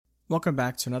Welcome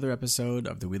back to another episode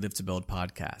of the We Live to Build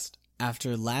podcast.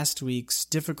 After last week's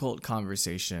difficult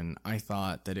conversation, I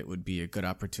thought that it would be a good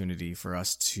opportunity for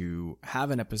us to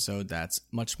have an episode that's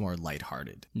much more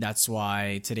lighthearted. That's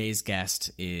why today's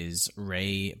guest is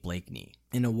Ray Blakeney,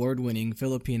 an award-winning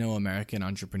Filipino-American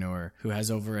entrepreneur who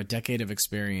has over a decade of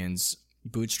experience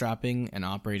bootstrapping and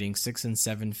operating 6- and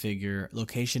 7-figure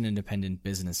location-independent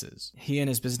businesses. He and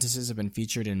his businesses have been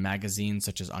featured in magazines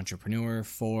such as Entrepreneur,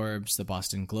 Forbes, the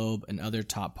Boston Globe, and other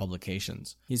top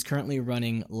publications. He's currently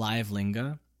running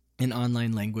LiveLingua, an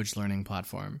online language learning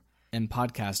platform, and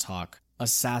Podcast Hawk, a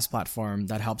SaaS platform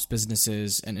that helps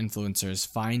businesses and influencers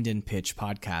find and pitch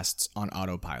podcasts on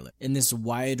autopilot. In this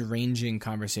wide-ranging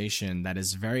conversation that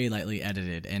is very lightly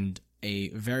edited and a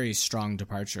very strong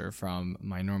departure from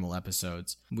my normal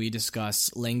episodes, we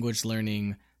discuss language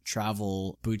learning,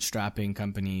 travel, bootstrapping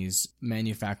companies,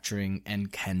 manufacturing,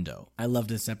 and kendo. I love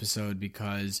this episode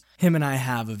because him and I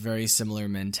have a very similar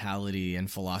mentality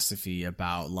and philosophy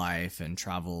about life and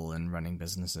travel and running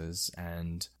businesses,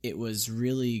 and it was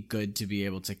really good to be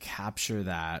able to capture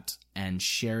that and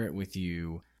share it with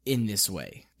you in this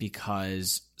way,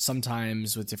 because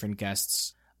sometimes with different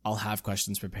guests, I'll have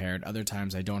questions prepared. Other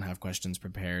times I don't have questions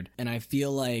prepared. And I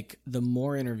feel like the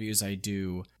more interviews I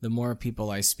do, the more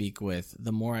people I speak with,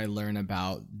 the more I learn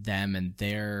about them and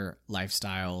their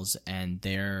lifestyles and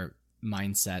their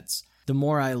mindsets, the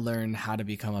more I learn how to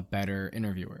become a better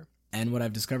interviewer. And what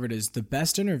I've discovered is the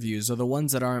best interviews are the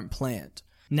ones that aren't planned.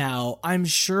 Now, I'm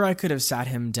sure I could have sat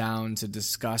him down to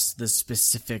discuss the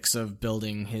specifics of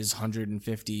building his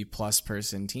 150 plus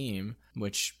person team,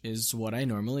 which is what I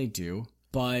normally do.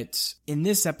 But in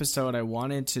this episode, I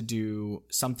wanted to do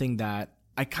something that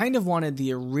I kind of wanted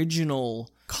the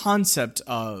original concept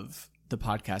of the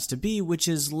podcast to be, which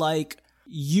is like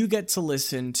you get to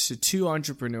listen to two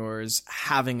entrepreneurs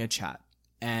having a chat.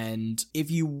 And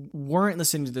if you weren't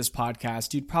listening to this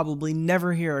podcast, you'd probably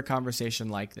never hear a conversation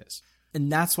like this.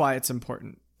 And that's why it's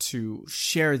important to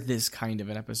share this kind of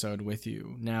an episode with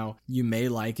you. Now, you may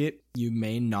like it, you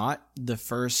may not. The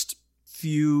first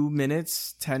few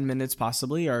minutes, 10 minutes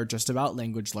possibly, are just about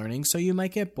language learning, so you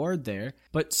might get bored there,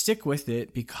 but stick with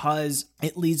it because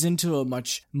it leads into a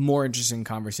much more interesting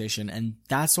conversation, and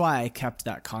that's why I kept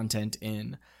that content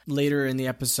in. Later in the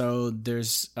episode,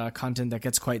 there's content that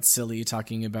gets quite silly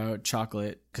talking about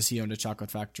chocolate because he owned a chocolate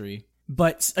factory.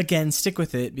 But again, stick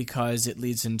with it because it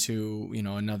leads into,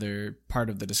 another part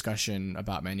of the discussion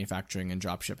about manufacturing and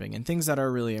dropshipping and things that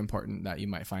are really important that you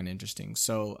might find interesting.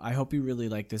 So I hope you really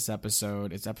like this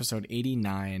episode. It's episode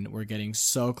 89. We're getting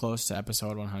so close to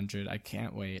episode 100. I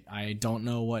can't wait. I don't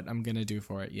know what I'm going to do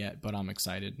for it yet, but I'm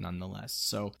excited nonetheless.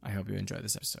 So I hope you enjoy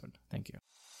this episode. Thank you.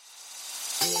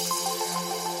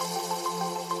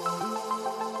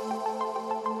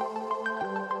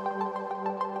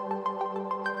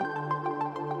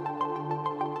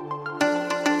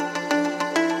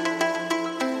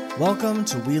 Welcome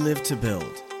to We Live to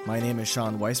Build. My name is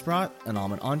Sean Weisbrot, and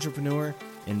I'm an entrepreneur,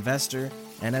 investor,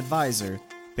 and advisor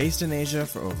based in Asia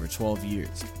for over 12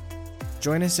 years.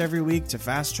 Join us every week to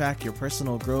fast-track your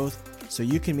personal growth so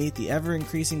you can meet the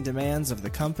ever-increasing demands of the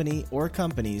company or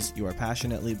companies you are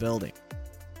passionately building.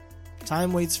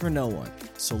 Time waits for no one,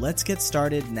 so let's get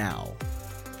started now.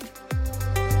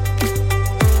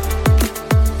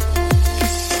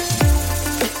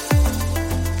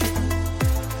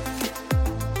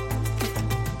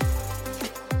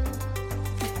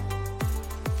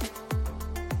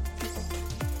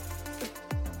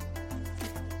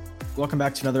 Welcome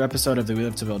back to another episode of the We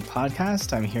Live to Build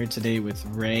podcast. I'm here today with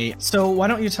Ray. So why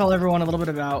don't you tell everyone a little bit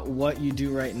about what you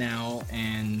do right now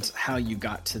and how you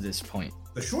got to this point?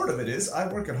 The short of it is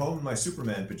I work at home in my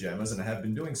Superman pajamas, and I have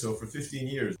been doing so for 15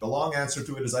 years. The long answer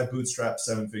to it is I bootstrap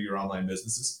 7-figure online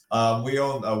businesses. We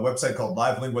own a website called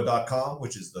LiveLingua.com,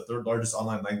 which is the third largest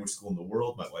online language school in the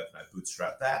world. My wife and I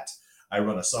bootstrap that. I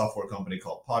run a software company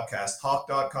called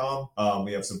PodcastHawk.com.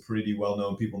 We have some pretty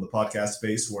well-known people in the podcast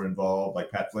space who are involved,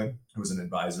 like Pat Flynn, who's an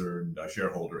advisor and a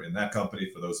shareholder in that company,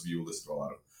 for those of you who listen to a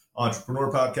lot of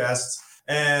entrepreneur podcasts.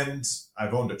 And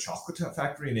I've owned a chocolate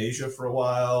factory in Asia for a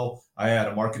while. I had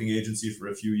a marketing agency for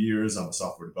a few years. I'm a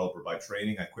software developer by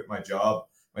training. I quit my job,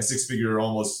 my 6-figure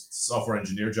almost software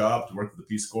engineer job, to work for the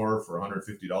Peace Corps for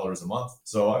 $150 a month.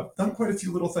 So I've done quite a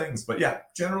few little things. But yeah,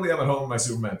 generally I'm at home in my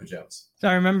Superman pajamas. So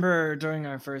I remember during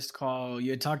our first call,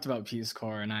 you had talked about Peace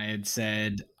Corps, and I had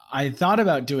said, I thought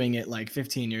about doing it like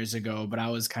 15 years ago, but I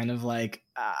was kind of like,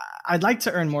 I'd like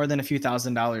to earn more than a few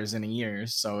 $1,000s in a year.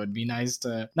 So it'd be nice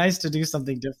to do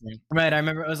something different. Right. I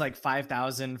remember it was like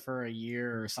 5,000 for a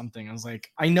year or something. I was like,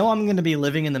 I know I'm going to be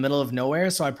living in the middle of nowhere,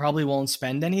 so I probably won't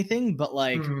spend anything, but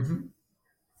like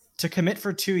to commit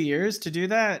for 2 years to do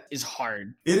that is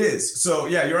hard. It is. So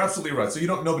yeah, you're absolutely right. So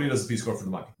nobody does the Peace Corps for the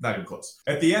money. Not even close.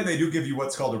 At the end, they do give you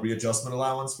what's called a readjustment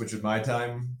allowance, which in my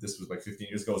time, this was like 15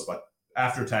 years ago, was about,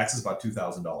 after taxes, about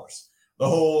 $2,000. The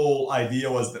whole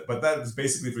idea was but that was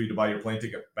basically for you to buy your plane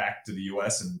ticket back to the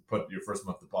US and put your first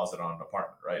month deposit on an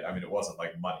apartment, right? I mean, it wasn't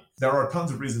like money. There are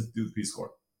tons of reasons to do the Peace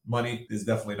Corps. Money is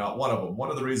definitely not one of them. One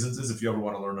of the reasons is if you ever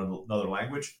want to learn another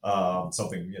language,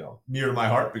 something, near to my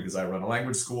heart because I run a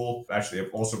language school. Actually,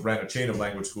 I've also ran a chain of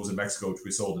language schools in Mexico, which we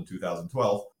sold in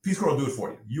 2012. Peace Corps will do it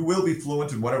for you. You will be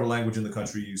fluent in whatever language in the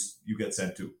country you get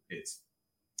sent to. It's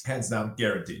hands down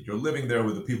guaranteed. You're living there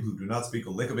with the people who do not speak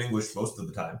a lick of English most of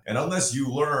the time. And unless you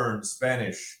learn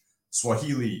Spanish,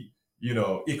 Swahili,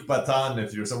 Ikbatan,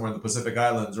 if you're somewhere in the Pacific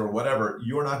Islands or whatever,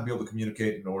 you're not going to be able to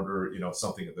communicate and order,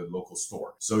 something at the local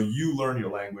store. So you learn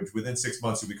your language. Within 6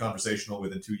 months, you'll be conversational.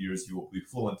 Within 2 years, you will be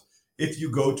fluent. If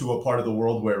you go to a part of the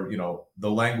world where, the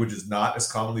language is not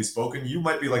as commonly spoken, you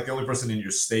might be like the only person in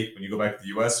your state when you go back to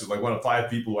the US who's like one of 5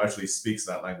 people who actually speaks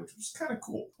that language, which is kind of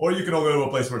cool. Or you can go to a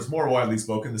place where it's more widely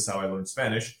spoken. This is how I learned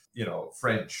Spanish,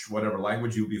 French, whatever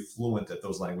language, you'll be fluent at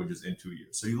those languages in 2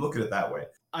 years. So you look at it that way.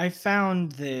 I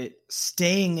found that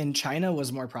staying in China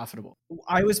was more profitable.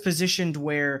 I was positioned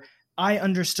where I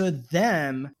understood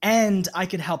them and I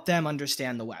could help them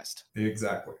understand the West.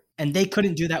 Exactly. And they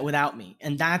couldn't do that without me.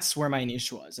 And that's where my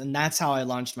niche was. And that's how I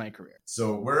launched my career.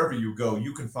 So wherever you go,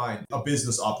 you can find a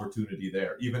business opportunity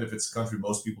there. Even if it's a country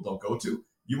most people don't go to,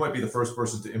 you might be the first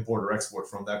person to import or export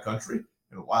from that country.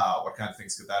 And wow, what kind of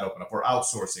things could that open up? Or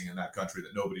outsourcing in that country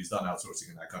that nobody's done outsourcing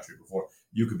in that country before.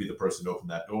 You could be the person to open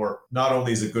that door. Not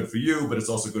only is it good for you, but it's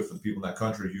also good for the people in that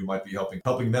country. You might be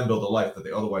helping them build a life that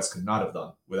they otherwise could not have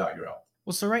done without your help.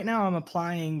 Well, so right now I'm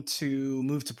applying to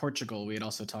move to Portugal. We had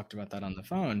also talked about that on the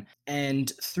phone.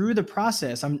 And through the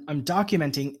process, I'm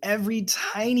documenting every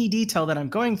tiny detail that I'm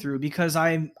going through because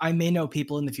I may know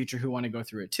people in the future who want to go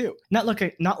through it too. Not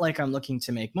like I'm looking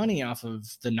to make money off of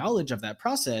the knowledge of that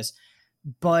process,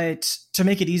 but to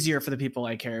make it easier for the people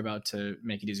I care about, to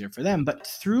make it easier for them. But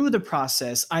through the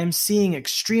process, I'm seeing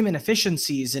extreme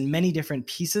inefficiencies in many different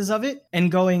pieces of it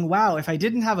and going, wow, if I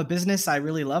didn't have a business I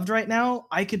really loved right now,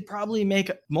 I could probably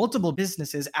make multiple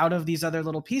businesses out of these other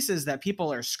little pieces that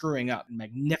people are screwing up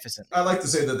magnificently. I like to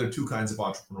say that there are 2 kinds of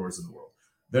entrepreneurs in the world.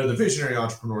 They're the visionary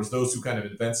entrepreneurs, those who kind of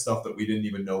invent stuff that we didn't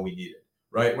even know we needed.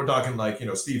 Right? We're talking like,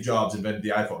 Steve Jobs invented the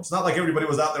iPhone. It's not like everybody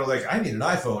was out there like, I need an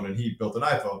iPhone, and he built an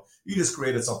iPhone. He just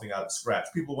created something out of scratch.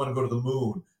 People want to go to the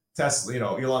moon. Tesla,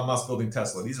 Elon Musk building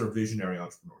Tesla. These are visionary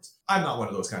entrepreneurs. I'm not one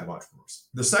of those kind of entrepreneurs.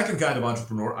 The second kind of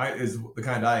entrepreneur is the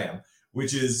kind I am,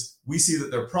 which is we see that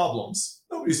there are problems.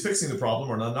 Nobody's fixing the problem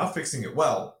or not fixing it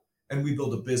well, and we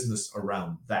build a business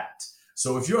around that.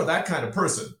 So if you're that kind of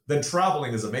person, then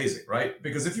traveling is amazing, right?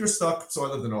 Because if you're stuck, so I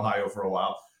lived in Ohio for a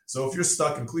while. So if you're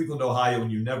stuck in Cleveland, Ohio,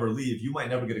 and you never leave, you might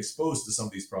never get exposed to some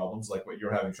of these problems, like what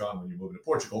you're having, Sean, when you're moving to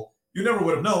Portugal. You never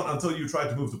would have known until you tried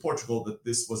to move to Portugal that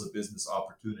this was a business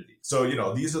opportunity. So,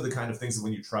 these are the kind of things that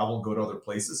when you travel and go to other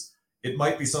places, it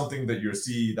might be something that you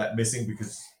see that missing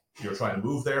because you're trying to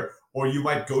move there, or you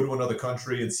might go to another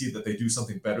country and see that they do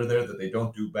something better there that they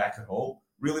don't do back at home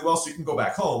really well. So you can go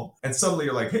back home and suddenly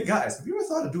you're like, hey guys, have you ever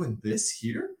thought of doing this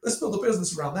here? Let's build a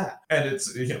business around that. And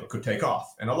it's, it could take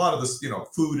off. And a lot of this,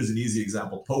 food is an easy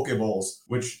example. Poke bowls,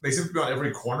 which they seem to be on every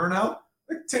corner now.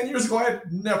 Like 10 years ago, I had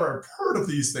never heard of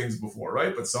these things before,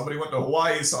 right? But somebody went to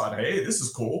Hawaii, saw it, hey, this is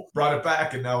cool, brought it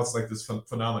back. And now it's like this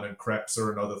phenomenon, crepes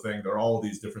or another thing. There are all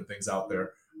these different things out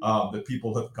there that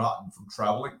people have gotten from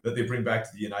traveling that they bring back to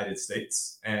the United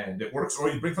States, and it works. Or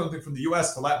you bring something from the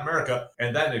US to Latin America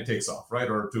and then it takes off, right?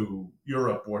 Or to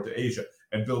Europe or to Asia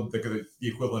and build the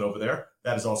equivalent over there.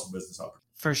 That is also business opportunity.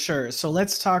 For sure. So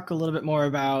let's talk a little bit more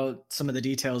about some of the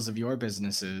details of your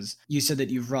businesses. You said that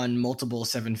you've run multiple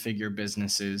 7-figure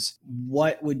businesses.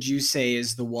 What would you say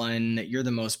is the one that you're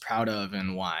the most proud of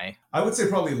and why? I would say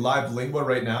probably Live Lingua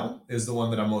right now is the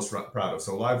one that I'm most proud of.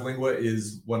 So Live Lingua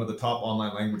is one of the top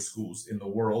online language schools in the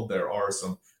world. There are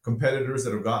some competitors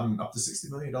that have gotten up to $60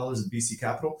 million in VC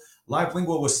capital. Live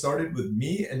Lingua was started with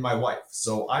me and my wife.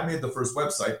 So I made the first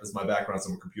website. As my background,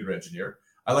 I'm a computer engineer.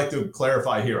 I like to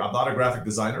clarify here, I'm not a graphic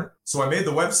designer. So I made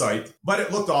the website, but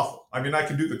it looked awful. I mean, I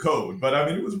can do the code, but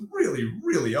it was really,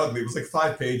 really ugly. It was like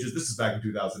 5 pages. This is back in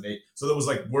 2008. So there was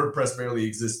like WordPress barely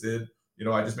existed.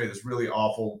 I just made this really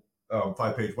awful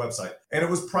 5-page website. And it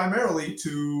was primarily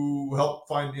to help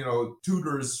find,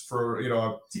 tutors for,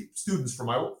 students for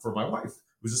my wife.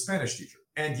 who's a Spanish teacher.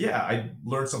 And yeah, I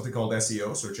learned something called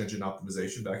SEO, search engine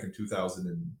optimization, back in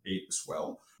 2008 as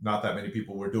well. Not that many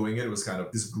people were doing it. It was kind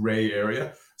of this gray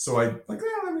area. So let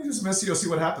me do some SEO, see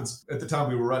what happens. At the time,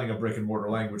 we were running a brick and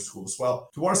mortar language school as well.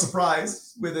 To our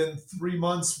surprise, within 3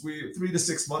 to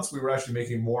 6 months, we were actually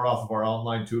making more off of our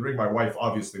online tutoring. My wife,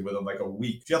 obviously, within like a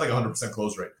week, she had like 100%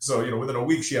 close rate. So, within a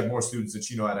week, she had more students than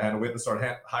she knew how to handle it and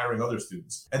started hiring other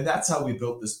students. And that's how we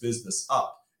built this business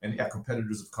up. And yeah,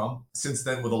 competitors have come since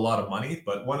then with a lot of money.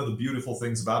 But one of the beautiful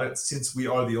things about it, since we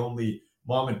are the only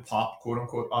mom and pop, quote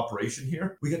unquote, operation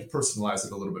here, we get to personalize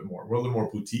it a little bit more. We're a little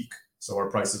more boutique. So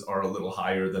our prices are a little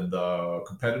higher than the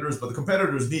competitors, but the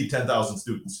competitors need 10,000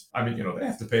 students. I mean, they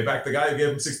have to pay back the guy who gave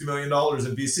them $60 million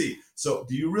in VC. So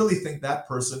do you really think that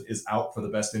person is out for the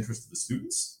best interest of the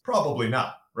students? Probably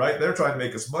not, right? They're trying to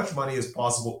make as much money as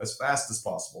possible, as fast as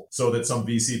possible, so that some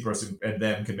VC person and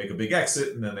them can make a big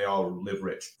exit and then they all live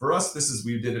rich. For us,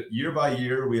 we did it year by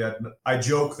year. I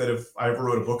joke that if I ever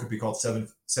wrote a book, it'd be called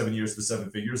Seven Years to Seven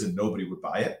Figures, and nobody would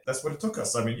buy it. That's what it took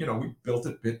us. I mean, we built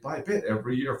it bit by bit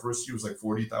every year. First year was like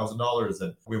 $40,000.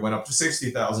 Then we went up to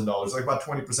 $60,000, like about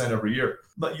 20% every year.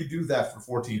 But you do that for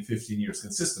 14, 15 years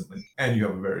consistently, and you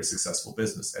have a very successful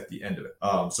business at the end of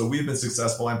it. So we've been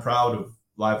successful. I'm proud of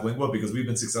Live Lingua because we've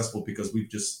been successful because we've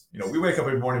just, we wake up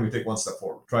every morning, we take one step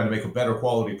forward, trying to make a better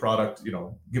quality product,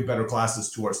 give better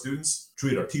classes to our students,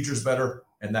 treat our teachers better,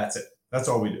 and that's it. That's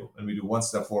all we do. And we do one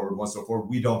step forward, one step forward.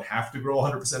 We don't have to grow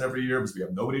 100% every year because we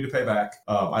have nobody to pay back.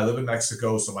 I live in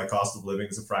Mexico, so my cost of living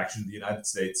is a fraction of the United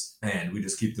States, and we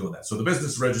just keep doing that. So the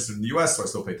business is registered in the US, so I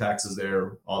still pay taxes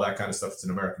there, all that kind of stuff. It's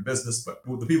an American business, but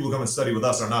the people who come and study with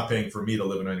us are not paying for me to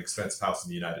live in an expensive house in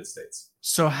the United States.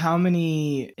 So how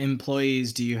many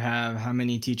employees do you have? How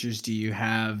many teachers do you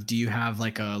have? Do you have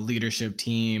like a leadership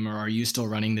team, or are you still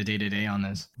running the day-to-day on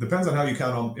this? Depends on how you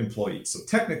count on employees. So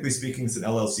technically speaking, it's an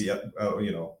LLC,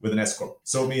 with an S corp.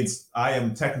 So it means I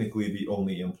am technically the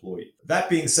only employee. That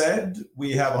being said,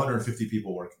 we have 150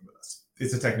 people working with us.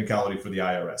 It's a technicality for the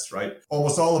IRS, right?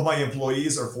 Almost all of my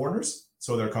employees are foreigners.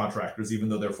 So they're contractors, even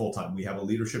though they're full-time. We have a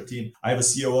leadership team. I have a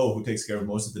COO who takes care of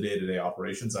most of the day-to-day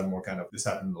operations. I'm more this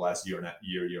happened in the last year and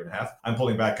a half. I'm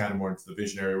pulling back kind of more into the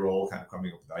visionary role, kind of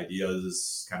coming up with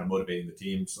ideas, kind of motivating the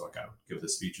team. So I kind of give the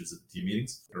speeches at the team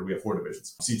meetings. We have 4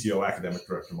 divisions: CTO, academic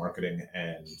director, marketing,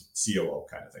 and COO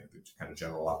kind of thing, kind of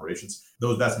general operations.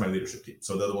 That's my leadership team.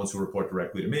 So they're the ones who report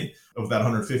directly to me. Of that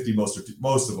 150, most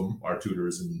of them are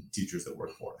tutors and teachers that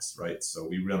work for us, right? So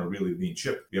we run a really lean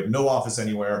ship. We have no office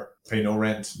anywhere, pay no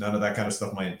rent, none of that kind of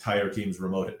stuff. My entire team's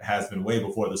remote. It has been way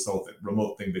before this whole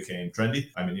remote thing became trendy.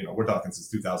 I mean, we're talking since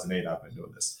 2008 I've been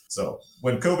doing this. So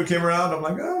when COVID came around, I'm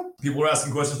like, people were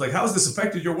asking questions like, how has this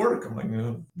affected your work? I'm like,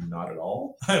 not at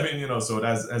all. I mean, so it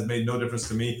has made no difference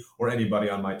to me or anybody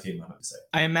on my team, I have to say.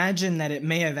 I imagine that it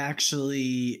may have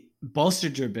actually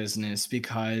bolstered your business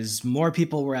because more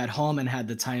people were at home and had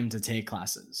the time to take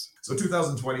classes. So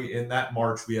 2020, in that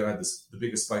March, we had the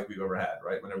biggest spike we've ever had,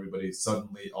 right? When everybody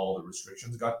suddenly, all the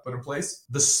restrictions got put in place.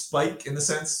 The spike in the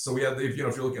sense, so we had, if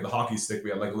you're looking at the hockey stick, we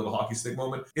had like a little hockey stick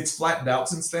moment. It's flattened out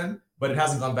since then, but it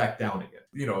hasn't gone back down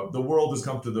again. The world has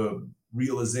come to the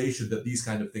realization that these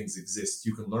kind of things exist.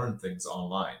 You can learn things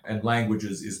online, and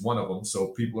languages is one of them. So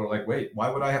people are like, wait, why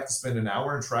would I have to spend an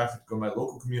hour in traffic to go to my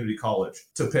local community college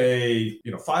to pay,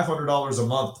 $500 a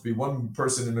month to be one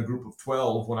person in a group of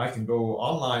 12 when I can go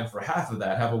online for half of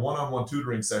that, have a one-on-one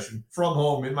tutoring session from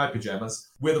home in my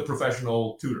pajamas with a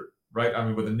professional tutor? Right? I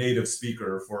mean, with a native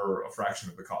speaker for a fraction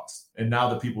of the cost. And now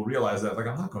that people realize that, like,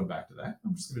 I'm not going back to that.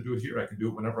 I'm just going to do it here. I can do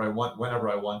it whenever I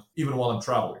want, even while I'm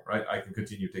traveling, right? I can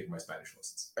continue taking my Spanish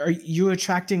lessons. Are you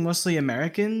attracting mostly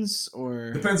Americans,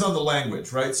 or? Depends on the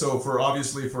language, right? So for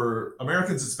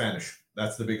Americans, it's Spanish.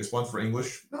 That's the biggest one. For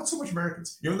English, not so much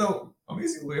Americans. Even though,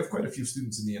 amazingly, we have quite a few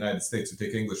students in the United States who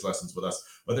take English lessons with us,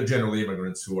 but they're generally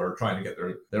immigrants who are trying to get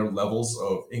their levels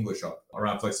of English up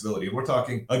around flexibility. And we're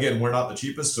talking, again, we're not the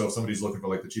cheapest. So if somebody's looking for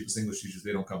like the cheapest English teachers,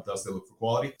 they don't come to us, they look for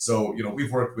quality. So,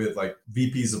 we've worked with like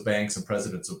VPs of banks and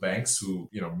presidents of banks who,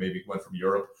 maybe went from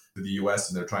Europe to the US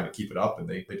and they're trying to keep it up, and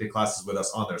they take classes with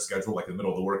us on their schedule, like in the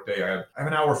middle of the workday. I have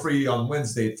an hour free on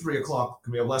Wednesday at 3:00.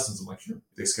 Can we have lessons? I'm like, sure.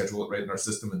 They schedule it right in our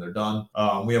system and they're done.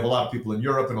 We have a lot of people in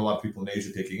Europe and a lot of people in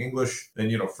Asia taking English. Then,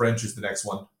 French is the next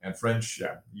one. And French,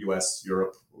 US,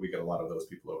 Europe, we get a lot of those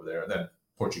people over there. And then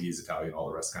Portuguese, Italian, all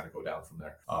the rest kind of go down from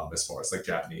there. As far as like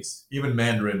Japanese, even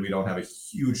Mandarin, we don't have a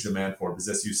huge demand for, because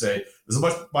as you say, there's a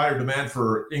much higher demand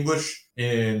for English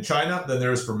in China than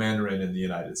there is for Mandarin in the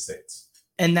United States.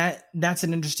 And that's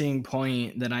an interesting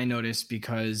point that I noticed,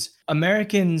 because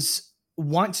Americans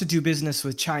want to do business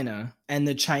with China and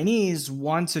the Chinese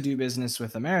want to do business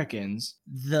with Americans.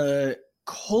 The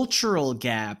cultural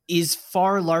gap is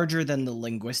far larger than the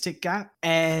linguistic gap.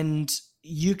 And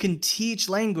you can teach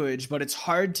language, but it's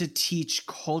hard to teach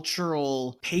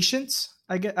cultural patience.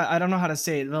 I don't know how to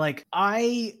say it, but like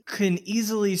I can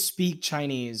easily speak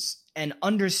Chinese and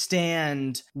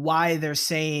understand why they're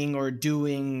saying or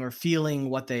doing or feeling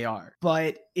what they are.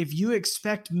 But if you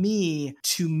expect me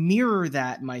to mirror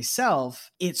that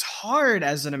myself, it's hard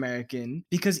as an American,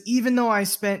 because even though I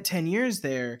spent 10 years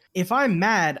there, if I'm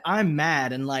mad, I'm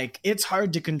mad. And like, it's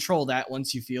hard to control that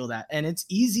once you feel that. And it's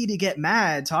easy to get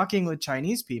mad talking with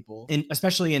Chinese people,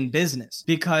 especially in business,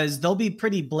 because they'll be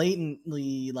pretty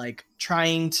blatantly like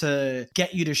trying to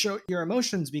get you to show your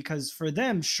emotions, because for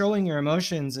them, showing your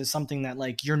emotions is something that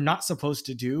like you're not supposed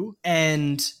to do.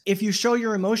 And if you show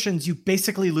your emotions, you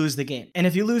basically lose the game. And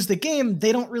if you lose the game,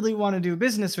 they don't really want to do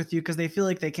business with you because they feel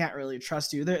like they can't really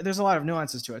trust you. There's a lot of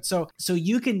nuances to it. So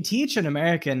you can teach an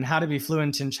American how to be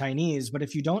fluent in Chinese, but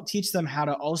if you don't teach them how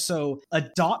to also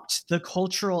adopt the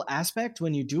cultural aspect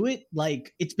when you do it,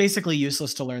 like it's basically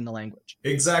useless to learn the language.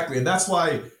 Exactly. And that's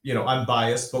why, I'm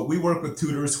biased, but we work with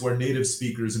tutors who are native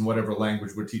speakers in whatever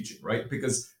language we're teaching, right?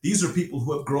 Because these are people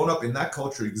who have grown up in that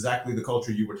culture, exactly the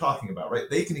culture you were talking about, right?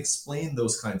 They can explain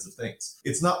those kinds of things.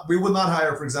 We would not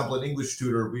hire, for example, an English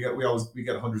tutor. We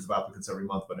get hundreds of applicants every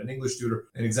month, but an English tutor,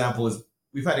 an example is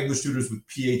we've had English tutors with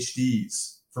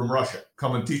PhDs from Russia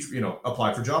come and teach,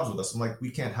 apply for jobs with us. I'm like, we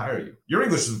can't hire you. Your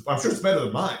English is, I'm sure it's better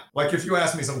than mine. Like if you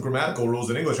ask me some grammatical rules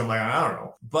in English, I'm like, I don't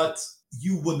know. But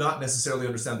you will not necessarily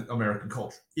understand the American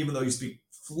culture, even though you speak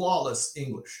flawless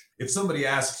English. If somebody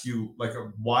asks you, like,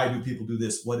 why do people do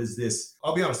this? What is this?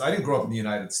 I'll be honest, I didn't grow up in the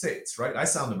United States, right? I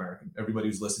sound American. Everybody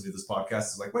who's listening to this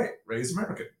podcast is like, wait, Ray's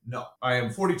American. No, I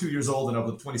am 42 years old and I've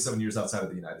lived 27 years outside of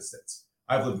the United States.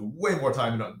 I've lived way more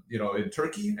time in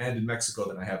Turkey and in Mexico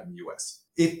than I have in the US.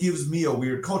 It gives me a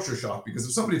weird culture shock because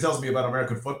if somebody tells me about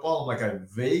American football, I'm like, I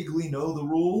vaguely know the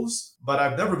rules, but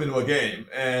I've never been to a game.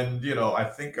 And, I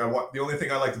think the only thing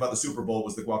I liked about the Super Bowl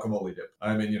was the guacamole dip.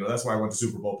 I mean, that's why I went to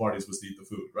Super Bowl parties, was to eat the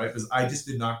food, right? Because I just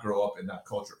did not grow up in that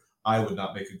culture. I would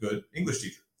not make a good English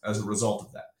teacher as a result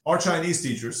of that. Our Chinese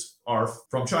teachers are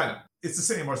from China. It's the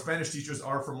same. Our Spanish teachers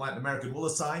are from Latin America. We'll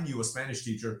assign you a Spanish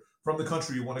teacher from the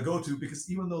country you want to go to, because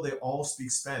even though they all speak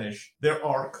Spanish, there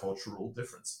are cultural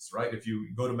differences, right? If you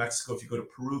go to Mexico, if you go to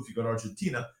Peru, if you go to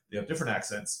Argentina, they have different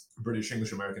accents: British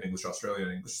English, American English, Australian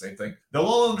English, same thing. They'll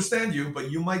all understand you, but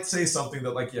you might say something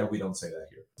that like, yeah, we don't say that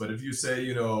here. But if you say,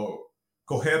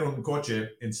 coger un coche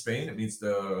in Spain, it means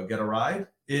to get a ride.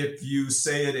 If you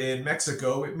say it in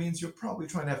Mexico, it means you're probably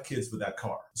trying to have kids with that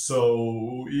car.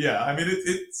 So yeah, I mean,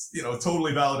 it's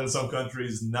totally valid in some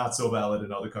countries, not so valid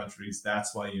in other countries.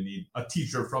 That's why you need a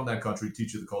teacher from that country to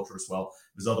teach you the culture as well,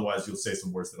 because otherwise you'll say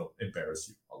some words that'll embarrass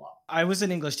you a lot. I was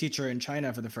an English teacher in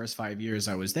China for the first 5 years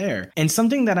I was there. And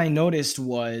something that I noticed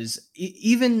was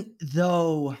even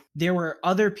though there were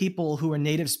other people who were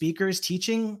native speakers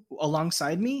teaching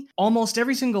alongside me, almost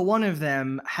every single one of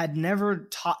them had never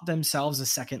taught themselves a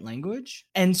second language.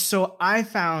 And so I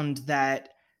found that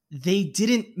they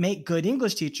didn't make good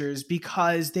English teachers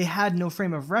because they had no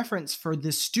frame of reference for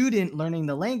the student learning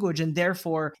the language. And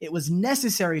therefore, it was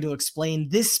necessary to explain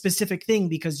this specific thing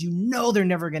because they're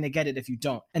never going to get it if you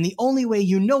don't. And the only way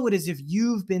you know it is if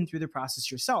you've been through the process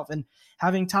yourself. And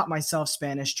having taught myself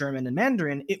Spanish, German, and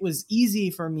Mandarin, it was easy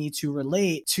for me to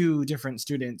relate to different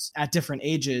students at different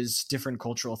ages, different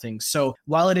cultural things. So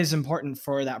while it is important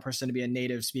for that person to be a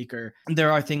native speaker,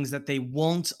 there are things that they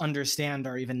won't understand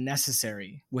or even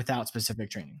necessary without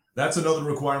specific training. That's another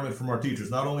requirement from our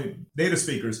teachers. Not only native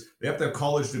speakers, they have to have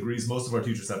college degrees. Most of our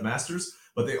teachers have masters,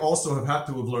 but they also have had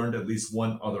to have learned at least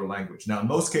one other language. Now, in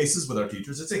most cases with our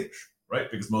teachers, it's English, right?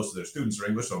 Because most of their students are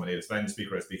English. So I'm a native Spanish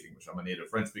speaker, I speak English. I'm a native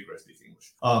French speaker, I speak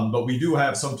English. But we do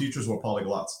have some teachers who are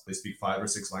polyglots. They speak 5 or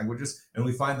 6 languages. And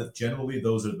we find that generally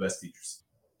those are the best teachers.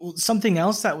 Something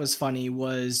else that was funny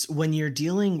was when you're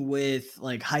dealing with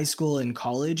like high school and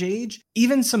college age,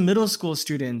 even some middle school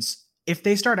students, if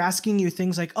they start asking you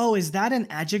things like, oh, is that an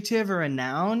adjective or a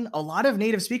noun? A lot of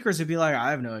native speakers would be like, I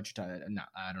have no adjective. No,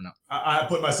 I don't know. I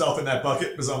put myself in that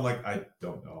bucket because I'm like, I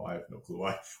don't know. I have no clue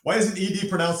why. Why isn't ED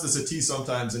pronounced as a T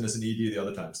sometimes and as an ED the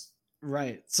other times?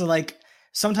 Right. So like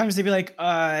sometimes they'd be like,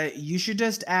 you should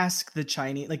just ask the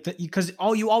Chinese, because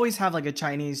you always have like a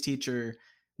Chinese teacher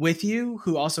with you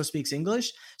who also speaks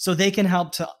English, so they can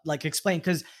help to like explain,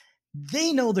 because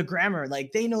they know the grammar,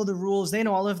 like they know the rules, they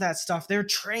know all of that stuff. They're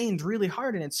trained really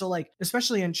hard in it. So like,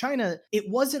 especially in China, it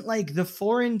wasn't like the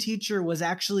foreign teacher was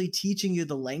actually teaching you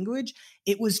the language.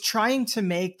 it was trying to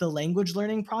make the language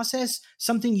learning process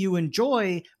something you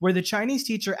enjoy, where the Chinese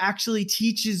teacher actually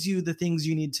teaches you the things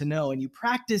you need to know and you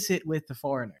practice it with the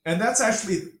foreigner. And that's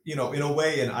actually, in a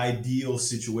way, an ideal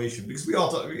situation, because we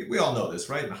all know this,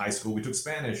 right? In high school, we took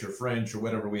Spanish or French or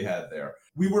whatever we had there.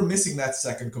 We were missing that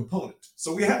second component.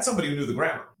 So we had somebody who knew the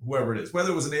grammar, whoever it is,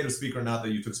 whether it was a native speaker or not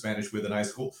that you took Spanish with in high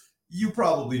school. You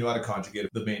probably knew how to conjugate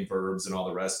the main verbs and all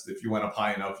the rest. If you went up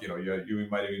high enough, you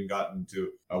might have even gotten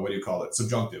to,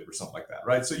 subjunctive or something like that,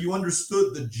 right? So you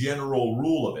understood the general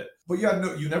rule of it, but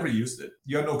you never used it.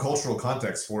 You had no cultural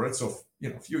context for it. So,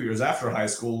 a few years after high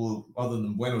school, other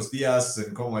than Buenos Dias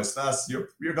and Como Estás,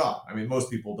 you're gone. I mean,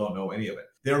 most people don't know any of it.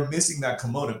 They're missing that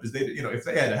component because if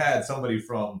they had somebody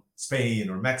from Spain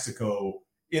or Mexico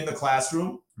in the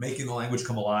classroom, making the language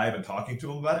come alive and talking to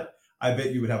them about it, I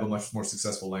bet you would have a much more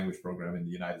successful language program in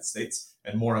the United States,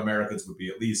 and more Americans would be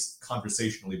at least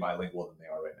conversationally bilingual than they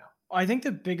are right now. I think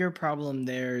the bigger problem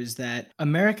there is that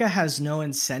America has no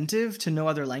incentive to know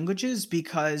other languages,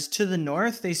 because to the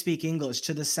north, they speak English.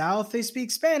 To the south, they speak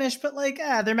Spanish, but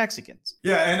they're Mexicans.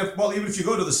 Yeah, and even if you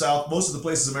go to the south, most of the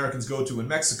places Americans go to in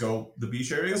Mexico, the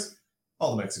beach areas,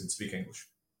 all the Mexicans speak English.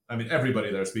 I mean,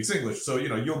 everybody there speaks English. So,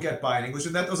 you'll get by in English,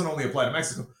 and that doesn't only apply to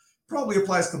Mexico. Probably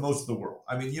applies to most of the world.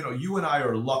 I mean, you and I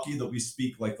are lucky that we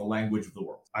speak like the language of the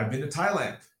world. I've been to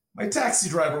Thailand. My taxi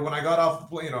driver, when I got off the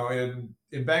plane,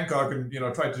 in Bangkok and,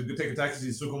 tried to take a taxi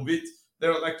to Sukhumvit, they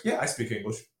were like, yeah, I speak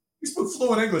English. He spoke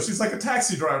fluent English. He's like a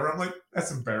taxi driver. I'm like,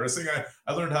 that's embarrassing.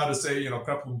 I learned how to say,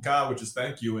 Krapum Ka, which is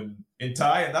thank you in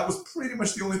Thai. And that was pretty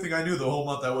much the only thing I knew the whole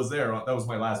month I was there. That was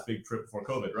my last big trip before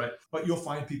COVID, right? But you'll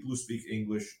find people who speak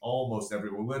English almost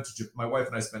everywhere. My wife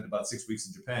and I spent about 6 weeks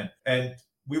in Japan, and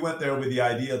we went there with the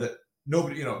idea that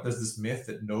nobody, there's this myth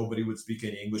that nobody would speak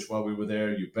any English while we were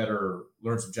there. You better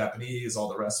learn some Japanese, all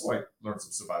the rest. So I learned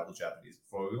some survival Japanese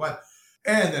before we went.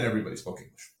 And then everybody spoke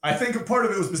English. I think a part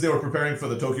of it was because they were preparing for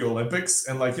the Tokyo Olympics.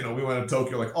 And we went to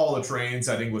Tokyo, all the trains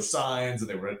had English signs, and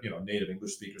they were, native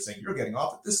English speakers saying, you're getting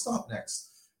off at this stop next.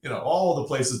 All the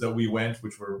places that we went,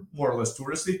 which were more or less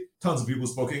touristy, tons of people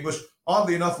spoke English.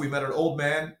 Oddly enough, we met an old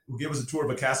man who gave us a tour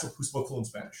of a castle who spoke fluent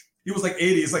Spanish. He was like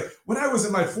 80. He's like, when I was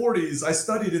in my 40s, I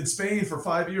studied in Spain for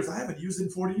 5 years. I haven't used it in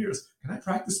 40 years. Can I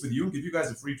practice with you and give you guys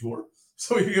a free tour?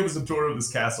 So he gave us a tour of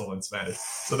this castle in Spanish.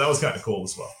 So that was kind of cool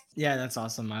as well. Yeah, that's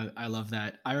awesome. I love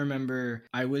that. I remember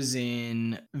I was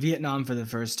in Vietnam for the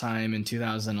first time in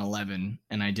 2011,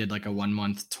 and I did a 1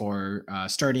 month tour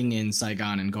starting in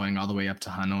Saigon and going all the way up to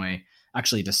Hanoi,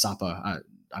 actually to Sapa.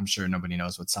 I'm sure nobody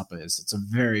knows what Sapa is. It's a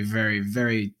very, very,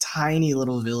 very tiny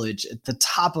little village at the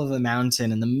top of a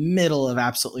mountain in the middle of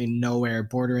absolutely nowhere,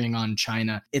 bordering on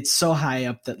China. It's so high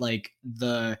up that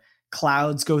the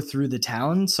clouds go through the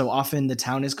town. So often the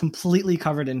town is completely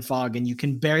covered in fog and you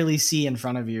can barely see in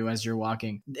front of you as you're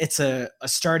walking. It's a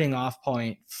starting off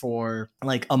point for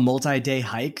a multi-day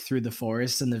hike through the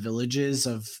forests and the villages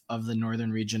of the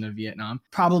northern region of Vietnam.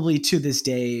 Probably to this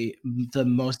day, the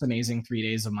most amazing 3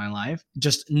 days of my life.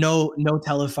 Just no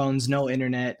telephones, no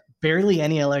internet, barely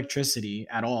any electricity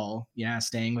at all. Yeah,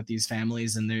 staying with these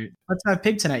families, and they're, let's have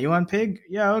pig tonight. You want pig?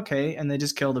 Yeah, okay. And they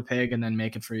just kill the pig and then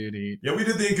make it for you to eat. Yeah, we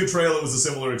did the Inca Trail. It was a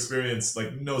similar experience.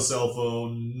 No cell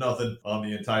phone, nothing on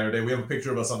the entire day. We have a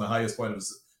picture of us on the highest point of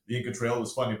the Inca Trail. It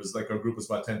was funny. It was our group was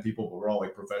about 10 people, but we're all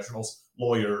professionals,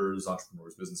 lawyers,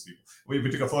 entrepreneurs, business people. We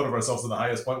took a photo of ourselves on the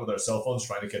highest point with our cell phones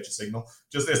trying to catch a signal,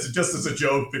 just as a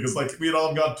joke, because we had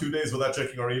all gone 2 days without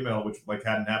checking our email, which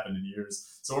hadn't happened in years.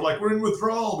 So we're in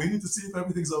withdrawal. We need to see if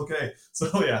everything's okay.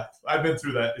 So yeah, I've been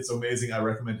through that. It's amazing. I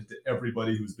recommend it to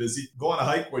everybody who's busy. Go on a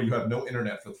hike where you have no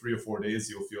internet for 3 or 4 days.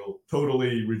 You'll feel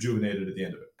totally rejuvenated at the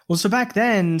end of it. Well, so back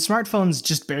then, smartphones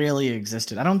just barely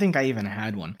existed. I don't think I even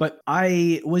had one. But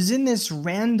I was in this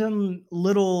random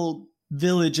little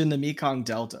village in the Mekong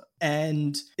Delta,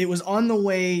 and it was on the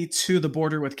way to the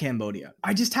border with Cambodia.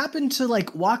 I just happened to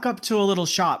walk up to a little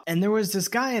shop, and there was this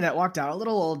guy that walked out, a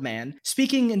little old man,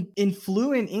 speaking in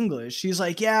fluent English. He's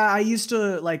like, yeah, I used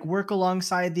to work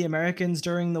alongside the Americans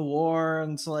during the war,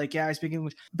 and so yeah, I speak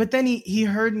English. But then he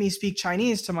heard me speak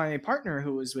Chinese to my partner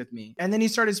who was with me, and then he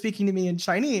started speaking to me in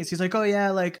Chinese. He's like, oh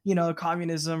yeah,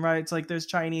 communism, right? It's there's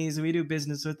Chinese, and we do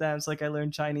business with them. It's I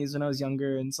learned Chinese when I was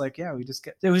younger, and it's yeah,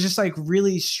 it was just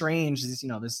really strange, this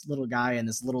little guy in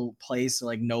this little place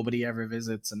nobody ever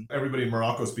visits, and everybody in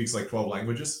Morocco speaks 12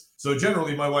 languages. So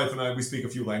generally my wife and I, we speak a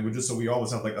few languages, so we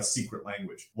always have a secret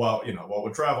language while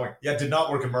we're traveling. Yeah, it did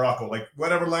not work in Morocco.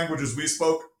 Whatever languages we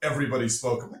spoke, everybody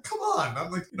spoke. I'm come on.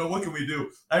 I'm what can we do?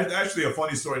 Actually, a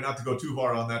funny story, not to go too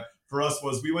far on that. for us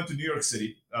was we went to New York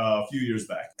City a few years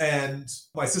back, and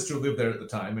my sister lived there at the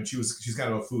time, and she's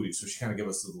kind of a foodie, so she kind of gave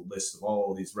us a little list of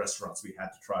all these restaurants we had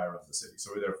to try around the city.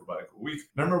 So we were there for about a week.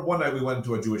 And I remember one night we went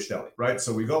into a Jewish deli, right?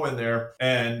 So we go in there,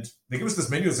 and they give us this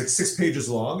menu. It was like 6 pages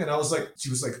long, and she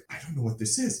was like, I don't know what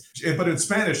this is. But in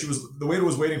Spanish, the waiter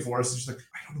was waiting for us, and she's like,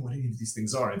 I don't know what any of these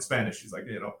things are in Spanish. She's like,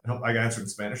 I answered in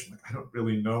Spanish. I'm like, I don't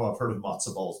really know. I've heard of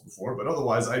matzo balls before, but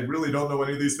otherwise, I really don't know what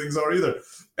any of these things are either.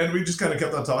 And we just kind of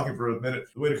kept on talking for a minute.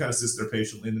 The waiter kind of sits there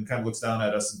patiently and then kind of looks down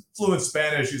at us in fluent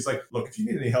Spanish. He's like, look, if you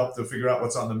need any help to figure out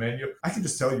what's on the menu, I can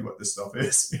just tell you what this stuff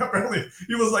is. Apparently,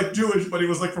 he was like Jewish, but he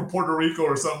was like from Puerto Rico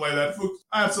or something like that.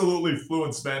 Absolutely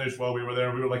fluent Spanish while we were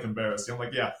there. We were like embarrassed. I'm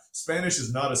like, yeah, Spanish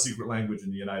is not a secret language in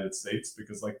the United States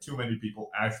because like too many people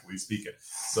actually speak it.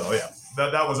 So yeah,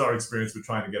 that was our experience with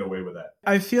trying to get away with that.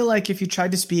 I feel like if you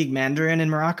tried to speak Mandarin in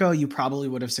Morocco, you probably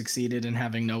would have succeeded in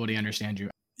having nobody understand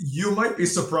you. You might be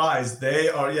surprised. They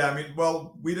are,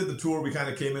 we did the tour. We kind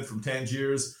of came in from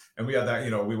Tangiers, and we had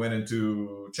that, we went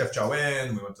into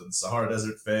Chefchaouen, we went to the Sahara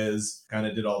Desert, Fez, kind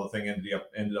of did all the thing, ended up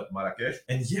in Marrakesh.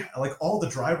 And yeah, like all the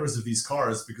drivers of these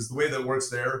cars, because the way that it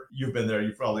works there, you've been there,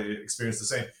 you've probably experienced the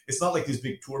same. It's not like these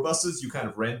big tour buses. You kind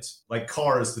of rent like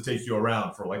cars to take you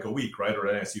around for like a week, right? Or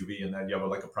an SUV, and then you have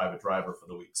like a private driver for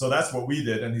the week. So that's what we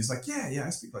did. And he's like, yeah, I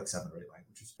speak like 7 or 8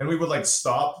 languages. And we would like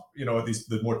stop, at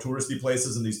the more touristy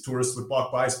places, and these tourists would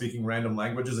walk by speaking random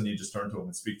languages, and you just turn to them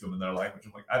and speak to them in their language.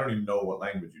 I'm like, I don't even know what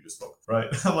language you just spoke, right?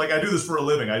 I'm like, I do this for a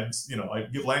living. I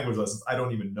give language lessons. I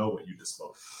don't even know what you just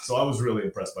spoke. So I was really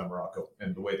impressed by Morocco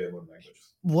and the way they learn language.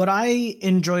 What I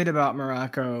enjoyed about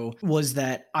Morocco was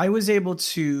that I was able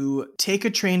to take a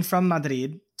train from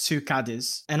Madrid to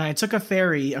Cadiz, and I took a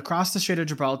ferry across the Strait of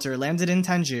Gibraltar, landed in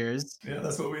Tangiers. Yeah,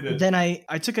 that's what we did. Then I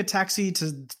took a taxi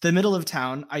to the middle of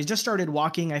town. I just started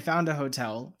walking. I found a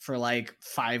hotel for like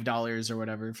 $5 or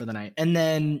whatever for the night. And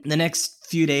then the next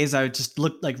few days, I just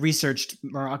researched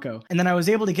Morocco. And then I was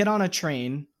able to get on a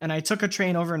train, and I took a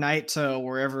train overnight to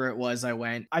wherever it was I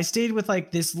went. I stayed with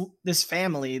like this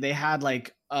family. They had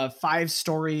like a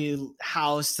 5-story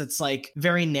house that's like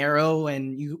very narrow,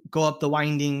 and you go up the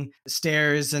winding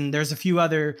stairs, and there's a few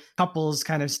other couples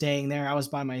kind of staying there. I was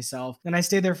by myself, and I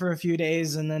stayed there for a few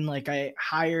days, and then like I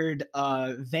hired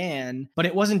a van, but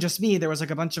it wasn't just me. There was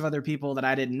like a bunch of other people that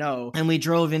I didn't know, and we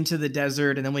drove into the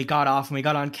desert, and then we got off and we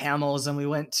got on camels, and we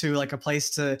went to like a place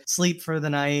to sleep for the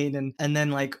night, and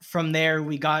then like from there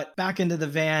we got back into the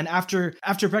van. After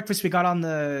breakfast, we got on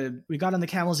the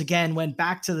camels again, went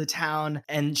back to the town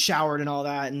and showered and all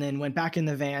that, and then went back in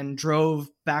the van, drove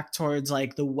back towards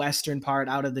like the western part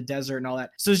out of the desert and all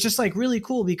that. So it's just like really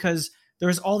cool because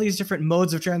there's all these different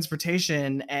modes of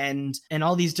transportation and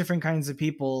all these different kinds of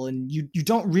people, and you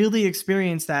don't really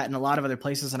experience that in a lot of other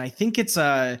places. And I think it's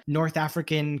a North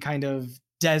African kind of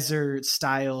desert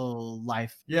style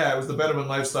life. Yeah, it was the Bedouin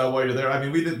lifestyle while you're there. I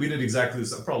mean, we did exactly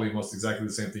this, probably almost exactly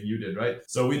the same thing you did, right?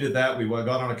 So we did that. We got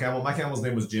on a camel. My camel's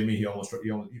name was Jimmy. He tried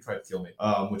to kill me,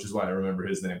 which is why I remember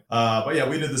his name. But yeah,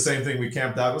 we did the same thing. We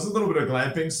camped out. It was a little bit of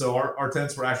glamping. So our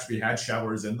tents had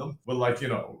showers in them with like,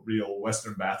 real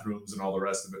Western bathrooms and all the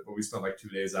rest of it. But we spent like 2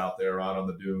 days out there out on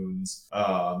the dunes,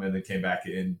 and then came back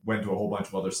in, went to a whole bunch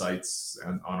of other sites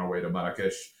and on our way to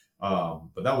Marrakesh.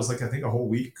 But that was like, I think a whole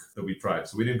week that we tried.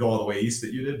 So we didn't go all the way east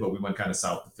that you did, but we went kind of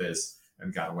south to Fez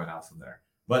and kind of went out from there.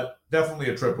 But definitely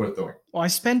a trip worth doing. Well, I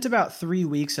spent about 3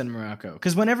 weeks in Morocco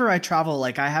because whenever I travel,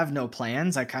 like I have no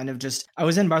plans. I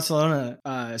was in Barcelona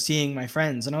seeing my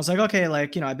friends, and I was like, okay,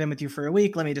 like, I've been with you for a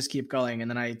week. Let me just keep going. And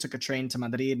then I took a train to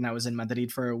Madrid, and I was in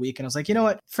Madrid for a week. And I was like, you know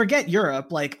what? Forget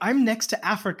Europe. Like, I'm next to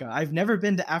Africa. I've never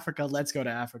been to Africa. Let's go to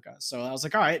Africa. So I was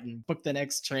like, all right, and booked the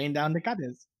next train down to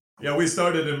Cadiz. Yeah, we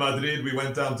started in Madrid. We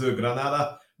went down to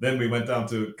Granada. Then we went down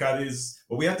to Cadiz.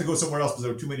 But we had to go somewhere else because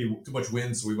there were too much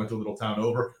wind. So we went to a little town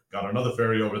over, got another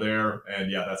ferry over there.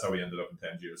 And yeah, that's how we ended up in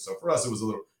Tangiers. So for us, it was a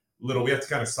little, we had to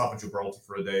kind of stop at Gibraltar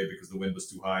for a day because the wind was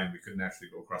too high and we couldn't actually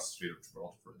go across the Strait of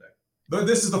Gibraltar for a day. But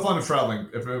this is the fun of traveling.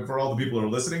 For all the people who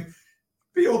are listening,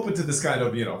 be open to this kind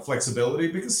of,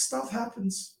 flexibility because stuff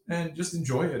happens and just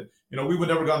enjoy it. We would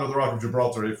never gone to the Rock of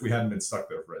Gibraltar if we hadn't been stuck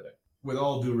there for a day. With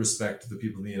all due respect to the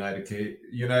people in the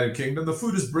United Kingdom, the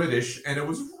food is British, and it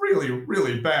was really,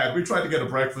 really bad. We tried to get a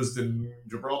breakfast in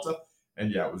Gibraltar,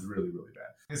 and yeah, it was really, really bad.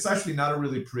 It's actually not a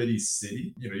really pretty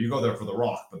city. You go there for the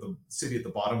rock, but the city at the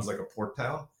bottom is like a port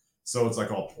town. So it's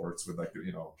like all ports with like,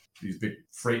 these big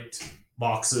freight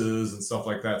boxes and stuff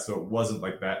like that. So it wasn't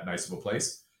like that nice of a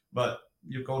place. But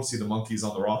you go and see the monkeys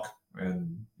on the rock,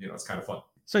 and, it's kind of fun.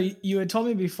 So you had told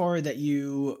me before that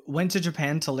you went to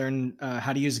Japan to learn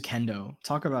how to use kendo.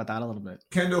 Talk about that a little bit.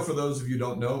 Kendo, for those of you who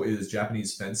don't know, is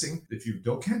Japanese fencing. If you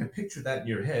don't kind of picture that in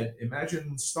your head,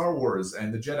 imagine Star Wars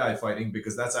and the Jedi fighting,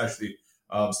 because that's actually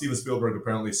Steven Spielberg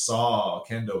apparently saw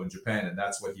kendo in Japan, and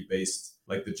that's what he based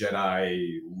like the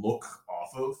Jedi look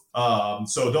off of.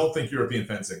 So don't think European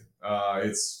fencing.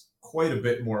 It's quite a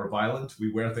bit more violent.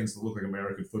 We wear things that look like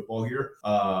American football gear.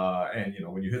 And,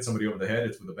 when you hit somebody over the head,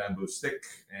 it's with a bamboo stick.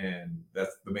 And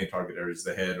that's the main target area is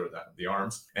the head or the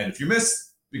arms. And if you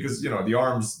miss, because, the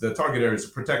arms, the target areas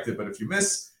are protected, but if you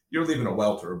miss, you're leaving a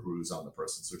welt or a bruise on the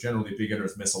person. So generally,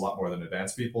 beginners miss a lot more than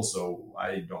advanced people. So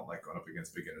I don't like going up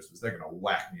against beginners because they're going to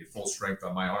whack me at full strength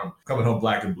on my arm, coming home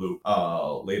black and blue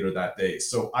later that day.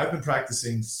 So I've been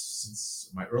practicing since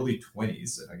my early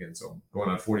 20s. And again, so I'm going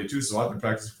on 42. So I've been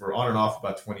practicing for on and off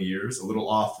about 20 years, a little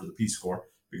off for the Peace Corps,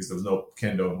 because there was no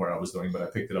kendo in where I was doing, but I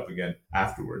picked it up again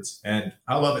afterwards. And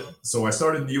I love it. So I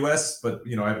started in the US, but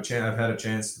I've had a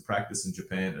chance to practice in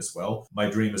Japan as well. My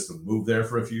dream is to move there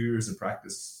for a few years and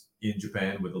practice in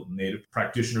Japan with the native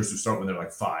practitioners who start when they're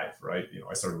like 5, right?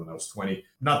 I started when I was 20.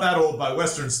 Not that old by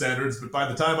Western standards, but by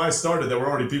the time I started, there were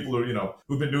already people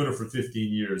who've been doing it for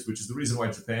 15 years, which is the reason why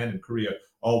Japan and Korea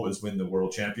always win the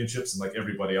world championships. And like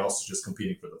everybody else is just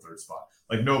competing for the 3rd spot.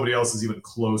 Like nobody else is even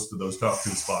close to those top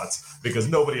 2 spots because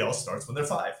nobody else starts when they're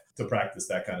 5 to practice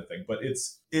that kind of thing. But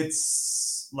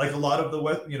it's like a lot of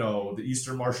the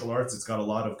Eastern martial arts, it's got a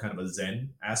lot of kind of a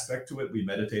Zen aspect to it. We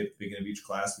meditate at the beginning of each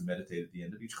class. We meditate at the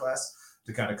end of each class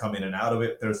to kind of come in and out of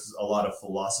it. There's a lot of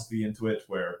philosophy into it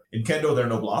where in kendo, there are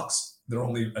no blocks. There are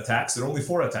only attacks. There are only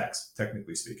 4 attacks,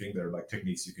 technically speaking. There are like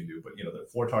techniques you can do, but there are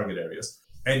 4 target areas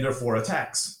and there are 4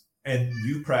 attacks. And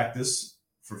you practice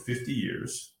for 50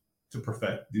 years to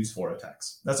perfect these 4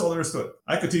 attacks. That's all there is to it.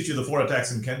 I could teach you the 4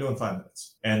 attacks in kendo in 5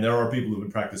 minutes. And there are people who've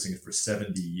been practicing it for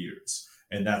 70 years.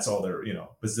 And that's all there,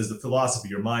 because there's the philosophy,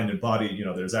 your mind and body,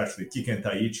 there's actually Kiken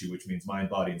Taichi, which means mind,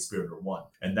 body, and spirit are one.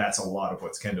 And that's a lot of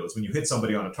what's kendo is when you hit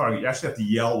somebody on a target, you actually have to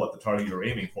yell what the target you're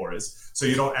aiming for is. So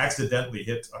you don't accidentally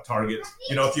hit a target.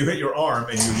 If you hit your arm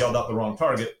and you yelled out the wrong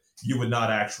target, you would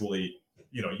not actually,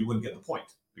 you wouldn't get the point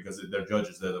because there are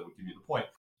judges there that would give you the point.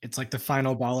 It's like the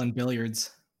final ball in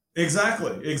billiards.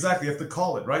 Exactly. You have to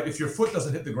call it, right? If your foot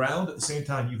doesn't hit the ground at the same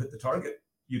time you hit the target,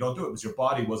 you don't do it because your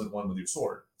body wasn't one with your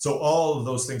sword. So all of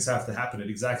those things have to happen at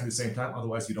exactly the same time.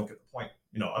 Otherwise, you don't get the point.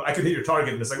 I could hit your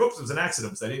target and it's like, oops, it was an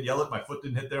accident. I didn't yell it. My foot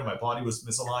didn't hit there. My body was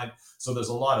misaligned. So there's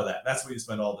a lot of that. That's what you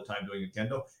spend all the time doing in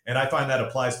kendo. And I find that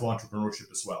applies to entrepreneurship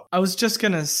as well. I was just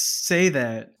going to say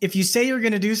that if you say you're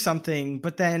going to do something,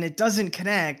 but then it doesn't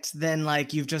connect, then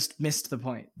you've just missed the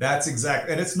point. That's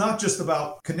exactly. And it's not just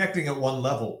about connecting at one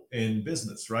level in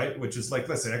business, right? Which is like,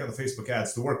 let's say I got the Facebook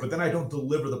ads to work, but then I don't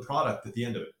deliver the product at the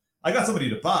end of it. I got somebody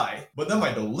to buy, but then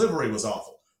my delivery was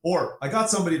awful. Or I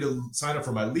got somebody to sign up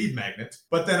for my lead magnet,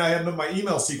 but then I had my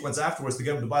email sequence afterwards to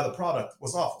get them to buy the product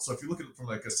was awful. So if you look at it from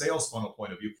like a sales funnel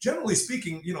point of view, generally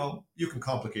speaking, you can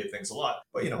complicate things a lot.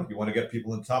 But, you want to get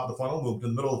people in the top of the funnel, move to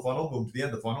the middle of the funnel, move to the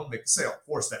end of the funnel, make the sale.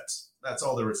 4 steps. That's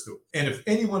all there is to it. And if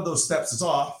any one of those steps is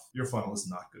off, your funnel is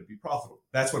not going to be profitable.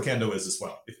 That's what kendo is as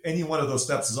well. If any one of those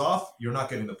steps is off, you're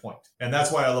not getting the point. And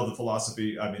that's why I love the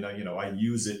philosophy. I mean, I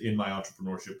use it in my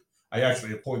entrepreneurship. I actually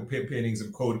have paintings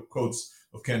and quotes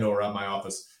of kendo around my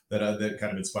office that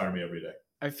kind of inspire me every day.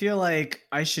 I feel like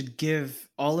I should give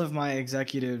all of my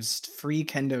executives free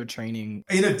kendo training.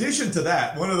 In addition to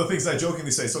that, one of the things I jokingly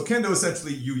say, so kendo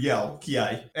essentially you yell,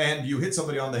 kiai, and you hit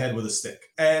somebody on the head with a stick.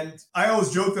 And I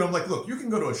always joke that I'm like, look, you can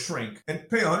go to a shrink and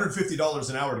pay $150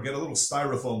 an hour to get a little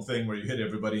styrofoam thing where you hit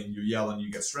everybody and you yell and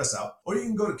you get stress out. Or you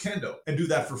can go to kendo and do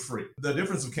that for free. The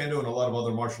difference of kendo and a lot of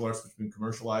other martial arts which have been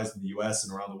commercialized in the US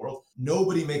and around the world,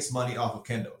 nobody makes money off of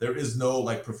kendo. There is no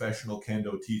professional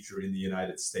kendo teacher in the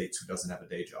United States who doesn't have a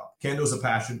day job. Kendo is a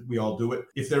passion. We all do it.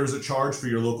 If there is a charge for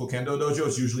your local kendo dojo,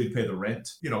 it's usually to pay the rent.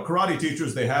 Karate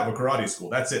teachers, they have a karate school.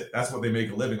 That's it. That's what they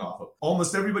make a living off of.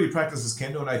 Almost everybody practices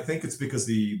kendo, and I think it's because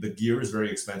the gear is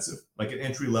very expensive. Like an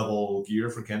entry-level gear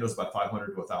for kendo is about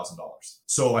 $500 to $1,000.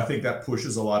 So I think that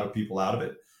pushes a lot of people out of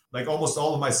it. Like almost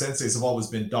all of my senseis have always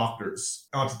been doctors,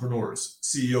 entrepreneurs,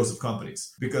 CEOs of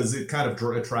companies, because it kind of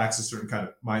attracts a certain kind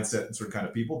of mindset and certain kind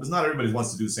of people. Because not everybody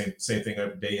wants to do the same thing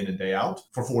day in and day out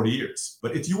for 40 years.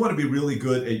 But if you want to be really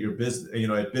good at your business,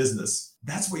 at business,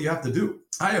 that's what you have to do.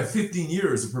 I have 15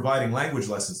 years of providing language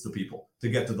lessons to people to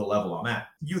get to the level I'm at.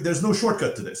 There's no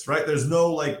shortcut to this, right? There's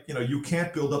no you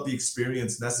can't build up the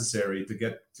experience necessary to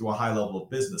get to a high level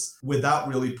of business without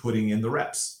really putting in the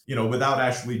reps, without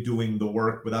actually doing the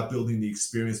work, without building the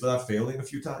experience, without failing a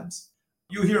few times.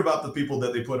 You hear about the people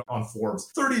that they put on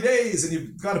Forbes, 30 days and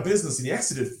you've got a business and you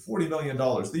exited $40 million,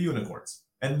 the unicorns.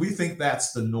 And we think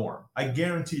that's the norm. I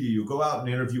guarantee you, go out and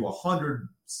interview 100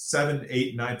 7,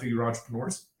 8, 9-figure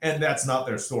entrepreneurs, and that's not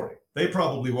their story. They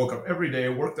probably woke up every day,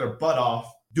 worked their butt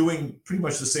off, doing pretty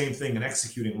much the same thing and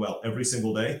executing well every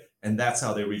single day, and that's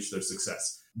how they reach their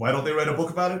success. Why don't they write a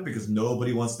book about it? Because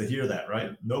nobody wants to hear that,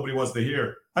 right? Nobody wants to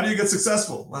hear, how do you get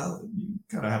successful? Well, you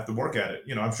kind of have to work at it.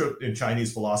 I'm sure in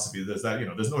Chinese philosophy, there's that,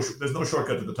 there's no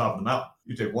shortcut to the top of the mountain.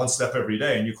 You take one step every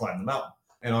day and you climb the mountain.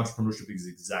 And entrepreneurship is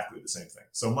exactly the same thing.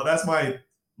 So that's my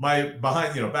behind,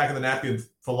 back in the napkin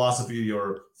philosophy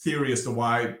or theory as to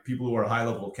why people who are high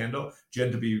level of kendo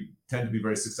tend to be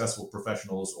very successful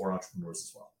professionals or entrepreneurs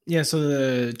as well. Yeah, so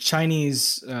the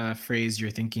Chinese phrase you're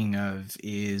thinking of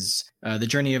is the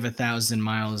journey of 1,000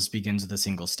 miles begins with a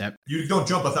single step. You don't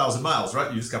jump 1,000 miles,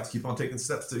 right? You just have to keep on taking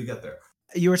steps till you get there.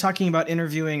 You were talking about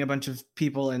interviewing a bunch of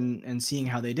people and seeing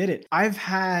how they did it. I've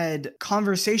had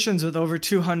conversations with over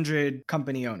 200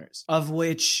 company owners, of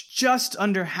which just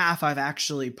under half I've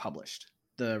actually published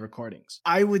the recordings.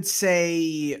 I would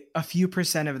say a few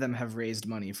 % of them have raised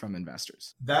money from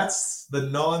investors. That's the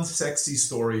non-sexy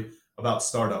story about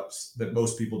startups that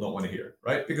most people don't want to hear,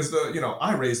 right? Because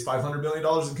I raised $500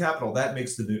 million in capital. That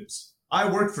makes the news. I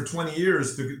worked for 20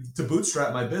 years to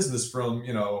bootstrap my business from,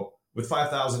 with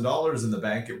 $5,000 in the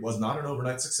bank. It was not an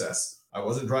overnight success. I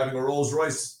wasn't driving a Rolls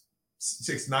Royce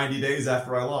 90 days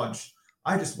after I launched.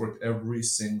 I just worked every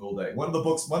single day. One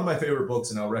of my favorite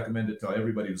books, and I'll recommend it to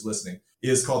everybody who's listening,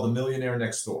 is called The Millionaire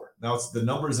Next Door. Now, the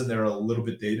numbers in there are a little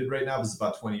bit dated right now, because it's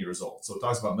about 20 years old. So it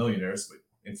talks about millionaires, but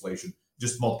inflation,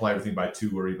 just multiply everything by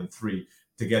 2 or even 3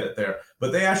 to get it there.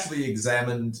 But they actually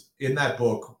examined in that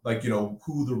book,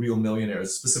 who the real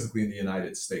millionaires, specifically in the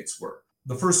United States, were.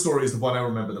 The first story is the one I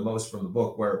remember the most from the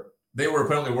book, where they were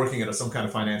apparently working at some kind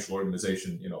of financial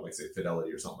organization, like say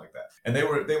Fidelity or something like that. And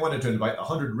they wanted to invite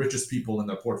 100 richest people in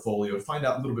their portfolio to find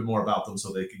out a little bit more about them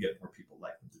so they could get more people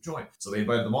like them to join. So they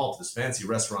invited them all to this fancy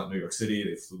restaurant in New York City.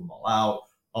 They flew them all out,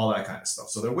 all that kind of stuff.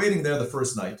 So they're waiting there the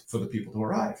first night for the people to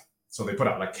arrive. So they put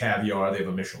out caviar. They have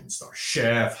a Michelin star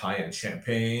chef, high-end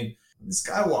champagne. And this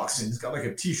guy walks in. He's got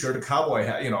a t-shirt, a cowboy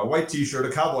hat, a white t-shirt,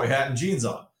 a cowboy hat, and jeans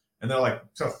on. And they're like,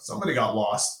 so somebody got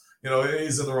lost.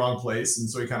 He's in the wrong place. And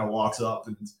so he kind of walks up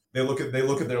and they look at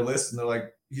their list and they're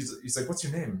like, he's like, what's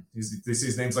your name? They see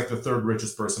his name's like the 3rd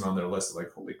richest person on their list. They're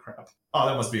like, holy crap. Oh,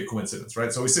 that must be a coincidence,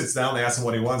 right? So he sits down, they ask him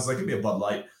what he wants. He's like, give me a Bud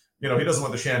Light. He doesn't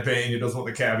want the champagne. He doesn't want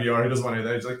the caviar. He doesn't want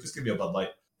anything. He's like, just give me a Bud Light.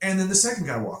 And then the second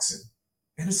guy walks in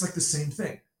and it's like the same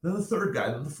thing. Then the third guy,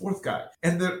 then the fourth guy.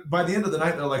 And by the end of the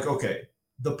night, they're like, okay,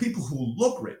 the people who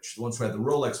look rich, the ones who had the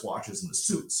Rolex watches and the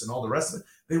suits and all the rest of it,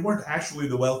 they weren't actually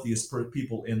the wealthiest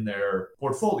people in their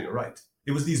portfolio, right?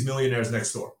 It was these millionaires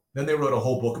next door. Then they wrote a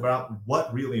whole book about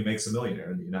what really makes a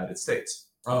millionaire in the United States.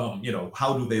 How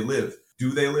do they live? Do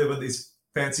they live in these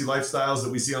fancy lifestyles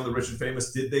that we see on The Rich and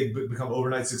Famous? Did they become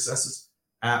overnight successes?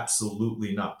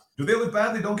 Absolutely not. Do they live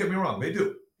badly? Don't get me wrong. They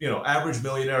do. Average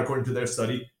millionaire, according to their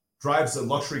study, drives a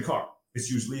luxury car. It's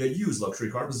usually a used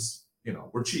luxury car because,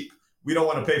 we're cheap. We don't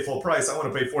want to pay full price. I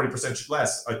want to pay 40%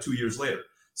 less 2 years later.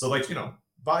 So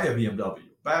buy a BMW,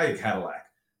 buy a Cadillac.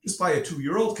 Just buy a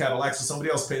 2-year-old Cadillac so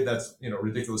somebody else paid that,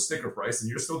 ridiculous sticker price and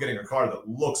you're still getting a car that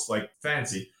looks like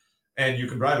fancy and you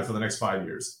can drive it for the next 5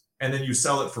 years. And then you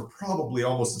sell it for probably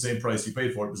almost the same price you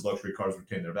paid for it because luxury cars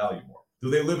retain their value more. Do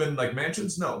they live in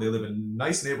mansions? No, they live in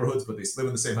nice neighborhoods, but they live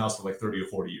in the same house for 30 or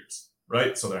 40 years,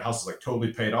 right? So their house is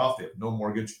totally paid off. They have no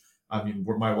mortgage. I mean,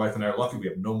 my wife and I are lucky. We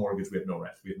have no mortgage. We have no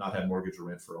rent. We have not had mortgage or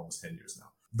rent for almost 10 years now.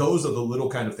 Those are the little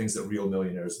kind of things that real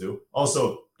millionaires do.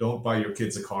 Also, don't buy your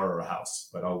kids a car or a house,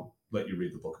 but I'll let you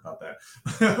read the book about that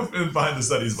and find the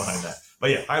studies behind that.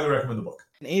 But yeah, highly recommend the book.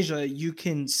 In Asia, you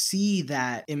can see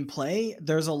that in play.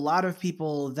 There's a lot of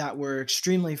people that were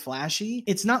extremely flashy.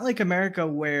 It's not like America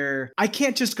where I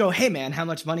can't just go, hey man, how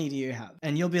much money do you have?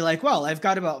 And you'll be like, well, I've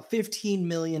got about $15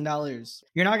 million.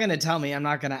 You're not going to tell me, I'm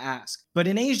not going to ask. But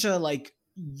in Asia,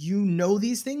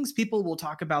 these things, people will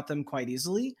talk about them quite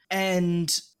easily.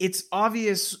 And it's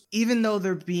obvious, even though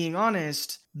they're being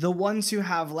honest, the ones who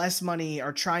have less money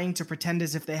are trying to pretend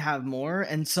as if they have more.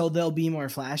 And so they'll be more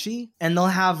flashy and they'll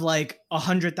have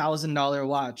 $100,000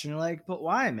 watch. And you're like, but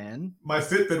why, man? My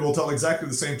Fitbit will tell exactly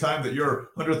the same time that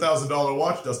your $100,000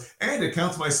 watch does. And it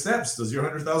counts my steps. Does your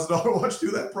 $100,000 watch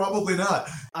do that? Probably not.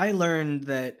 I learned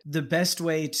that the best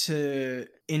way to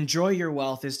enjoy your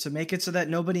wealth is to make it so that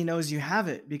nobody knows you have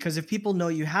it. Because if people know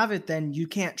you have it, then you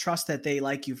can't trust that they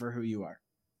like you for who you are.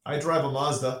 I drive a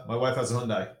Mazda. My wife has a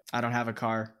Hyundai. I don't have a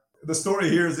car. The story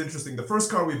here is interesting. The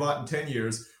first car we bought in 10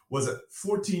 years was a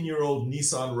 14-year-old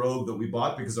Nissan Rogue that we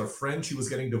bought because our friend, she was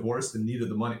getting divorced and needed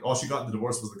the money. All she got in the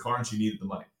divorce was the car and she needed the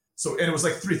money. So, and it was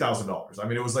 $3,000. I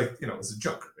mean, it was it was a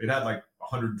junker. It had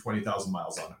 120,000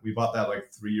 miles on it. We bought that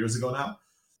like 3 years ago now.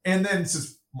 And then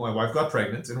since my wife got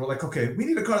pregnant and we're like, okay, we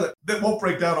need a car that won't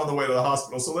break down on the way to the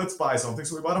hospital. So let's buy something.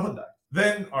 So we bought a Hyundai.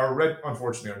 Then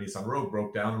unfortunately, our Nissan Rogue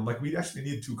broke down. And I'm like, we actually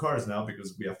need 2 cars now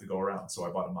because we have to go around. So I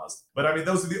bought a Mazda. But I mean,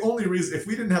 those are the only reasons. If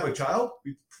we didn't have a child,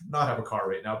 we'd not have a car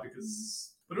right now because...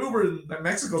 But Uber in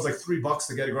Mexico is like $3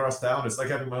 to get across town. It's like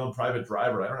having my own private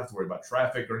driver. I don't have to worry about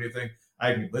traffic or anything.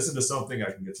 I can listen to something.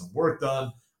 I can get some work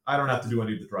done. I don't have to do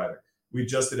any of the driving. We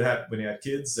just did it when he had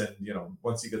kids. And,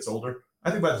 once he gets older,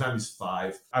 I think by the time he's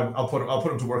 5, I'll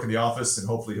put him to work in the office and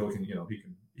hopefully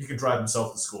he can drive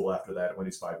himself to school after that when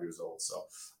he's 5 years old. So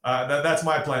that's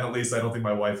my plan. At least I don't think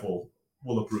my wife will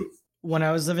approve. When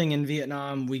I was living in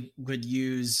Vietnam, we would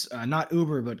use not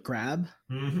Uber, but Grab.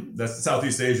 Mm-hmm. That's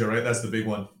Southeast Asia, right? That's the big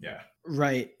one. Yeah.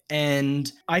 Right.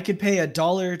 And I could pay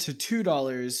 $1 to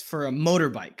 $2 for a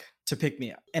motorbike to pick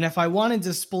me up. And if I wanted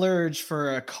to splurge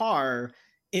for a car,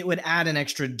 it would add an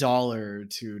extra $1 or $2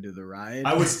 to the ride.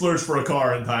 I would splurge for a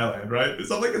car in Thailand, right?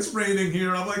 It's not like it's raining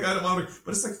here. I'm like, I don't want to,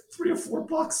 but it's like $3 or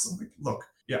 $4. I'm like, look,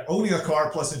 yeah, owning a car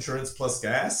plus insurance plus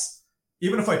gas.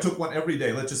 Even if I took one every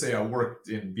day, let's just say I worked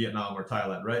in Vietnam or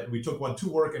Thailand, right? And we took one to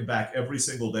work and back every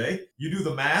single day. You do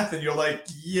the math and you're like,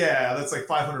 yeah, that's like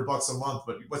 $500 a month.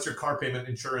 But what's your car payment,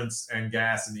 insurance, and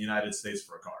gas in the United States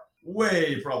for a car?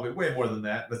 Probably way more than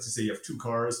that. Let's just say you have 2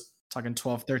 cars. Talking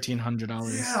 $1,200,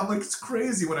 $1,300. Yeah, I'm like, it's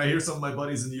crazy when I hear some of my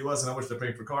buddies in the US and how much they're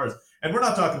paying for cars. And we're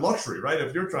not talking luxury, right?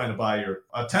 If you're trying to buy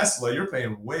a Tesla, you're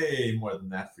paying way more than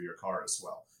that for your car as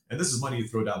well. And this is money you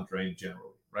throw down the drain generally.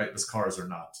 Right? Because cars are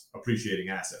not appreciating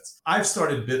assets. I've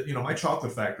started, my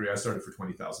chocolate factory, I started for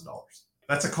 $20,000.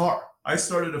 That's a car. I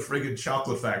started a friggin'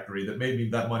 chocolate factory that made me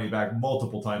that money back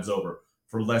multiple times over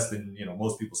for less than,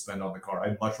 most people spend on the car.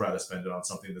 I'd much rather spend it on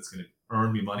something that's going to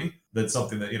earn me money than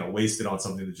something that, wasted on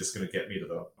something that's just going to get me to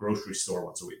the grocery store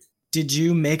once a week. Did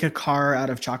you make a car out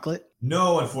of chocolate?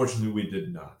 No, unfortunately, we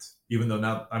did not. Even though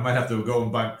now I might have to go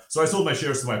and buy. So I sold my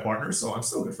shares to my partner, so I'm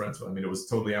still good friends. But it was a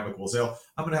totally amicable sale.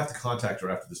 I'm going to have to contact her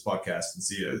after this podcast and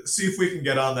see if we can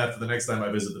get on that for the next time I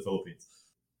visit the Philippines.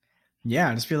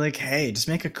 Yeah, just be like, hey, just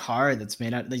make a car that's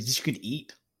made out that you could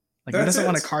eat. Like, who doesn't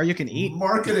want a car you can eat?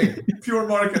 Marketing, pure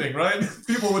marketing, right?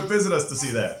 People would visit us to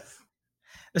see that.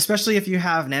 Especially if you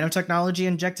have nanotechnology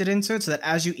injected into it so that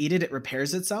as you eat it, it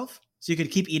repairs itself. So you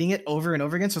could keep eating it over and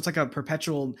over again. So it's like a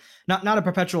perpetual, not a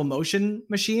perpetual motion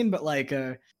machine, but like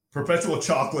a perpetual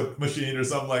chocolate machine or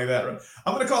something like that. Right?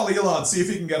 I'm going to call Elon, see if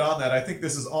he can get on that. I think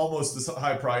this is almost as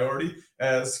high priority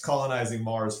as colonizing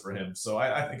Mars for him. So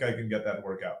I think I can get that to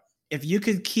work out. If you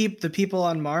could keep the people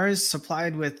on Mars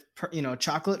supplied with,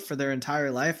 chocolate for their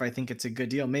entire life, I think it's a good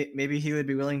deal. Maybe he would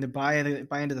be willing to buy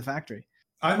into the factory.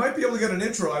 I might be able to get an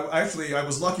intro. I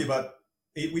was lucky about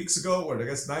 8 weeks ago, or I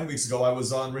guess 9 weeks ago, I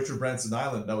was on Richard Branson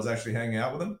Island. I was actually hanging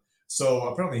out with him. So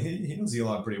apparently he knows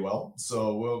Elon pretty well.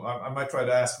 So I might try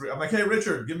to ask. I'm like, hey,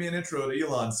 Richard, give me an intro to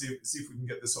Elon. See if we can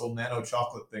get this whole nano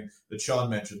chocolate thing that Sean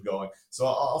mentioned going. So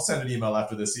I'll send an email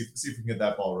after this. See if we can get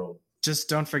that ball rolling. Just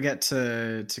don't forget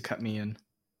to cut me in.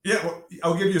 Yeah, well,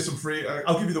 I'll give you some free.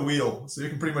 I'll give you the wheel, so you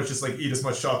can pretty much just like eat as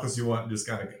much chocolate as you want, and just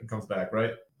kind of comes back,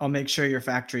 right? I'll make sure your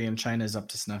factory in China is up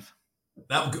to snuff.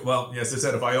 Well, yes, I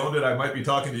said if I owned it, I might be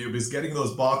talking to you because getting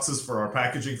those boxes for our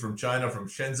packaging from China, from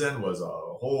Shenzhen, was a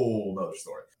whole nother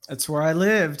story. That's where I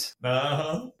lived.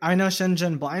 Uh-huh. I know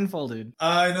Shenzhen blindfolded.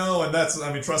 I know,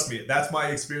 and trust me, that's my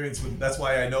experience. That's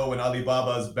why I know when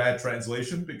Alibaba's bad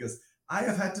translation, because I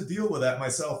have had to deal with that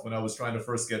myself when I was trying to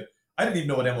first get. I didn't even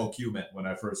know what MOQ meant when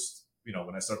I first,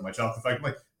 when I started my chocolate factory. I'm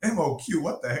like, MOQ,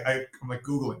 what the heck? I'm like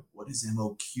Googling, what is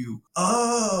MOQ?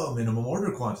 Oh, minimum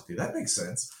order quantity. That makes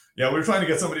sense. Yeah, we were trying to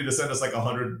get somebody to send us like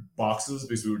 100 boxes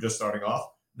because we were just starting off.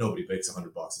 Nobody bakes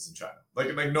 100 boxes in China.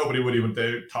 Like nobody would even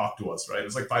talk to us, right? It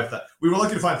was like 5,000. We were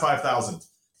lucky to find 5,000.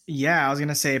 Yeah, I was going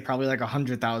to say probably like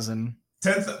 100,000.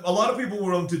 A lot of people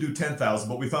were willing to do 10,000,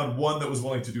 but we found one that was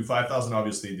willing to do 5,000.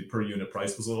 Obviously, the per unit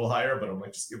price was a little higher, but I'm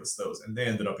like, just give us those. And they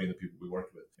ended up being the people we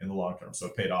worked with in the long term. So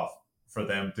it paid off for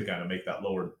them to kind of make that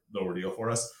lower deal for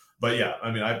us. But yeah,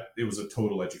 it was a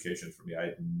total education for me. I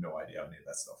had no idea how any of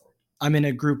that stuff worked. I'm in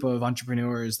a group of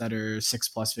entrepreneurs that are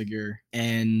 6+ figure,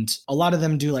 and a lot of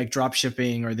them do like drop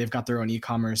shipping, or they've got their own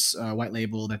e-commerce white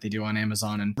label that they do on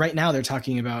Amazon. And right now they're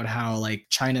talking about how like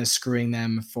China's screwing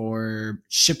them for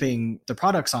shipping the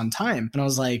products on time. And I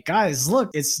was like, guys, look,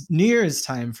 it's New Year's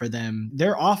time for them.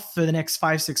 They're off for the next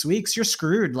 5-6 weeks. You're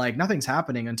screwed. Like nothing's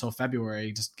happening until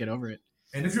February. Just get over it.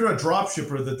 And if you're a drop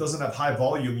shipper that doesn't have high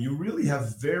volume, you really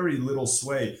have very little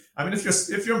sway. I mean,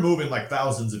 if you're moving like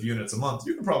thousands of units a month,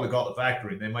 you can probably call the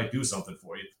factory and they might do something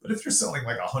for you. But if you're selling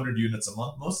like 100 units a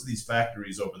month, most of these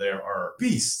factories over there are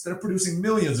beasts. They're producing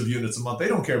millions of units a month. They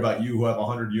don't care about you who have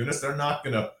 100 units. They're not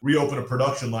going to reopen a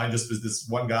production line just because this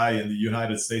one guy in the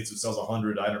United States who sells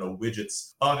 100,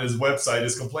 widgets on his website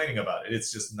is complaining about it.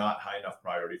 It's just not high enough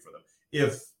priority for them.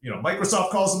 If,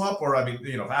 Microsoft calls them up, or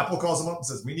if Apple calls them up and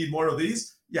says, we need more of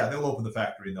these, yeah, they'll open the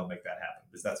factory and they'll make that happen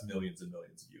because that's millions and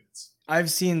millions of units. I've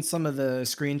seen some of the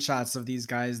screenshots of these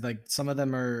guys. Like some of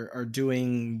them are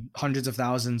doing hundreds of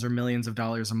thousands or millions of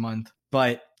dollars a month,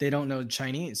 but they don't know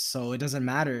Chinese. So it doesn't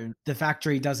matter. The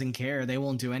factory doesn't care. They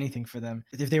won't do anything for them.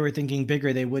 If they were thinking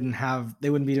bigger, they wouldn't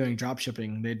be doing drop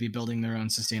shipping. They'd be building their own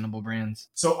sustainable brands.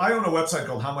 So I own a website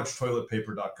called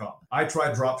howmuchtoiletpaper.com. I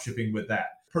tried drop shipping with that.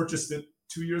 Purchased it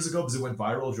 2 years ago because it went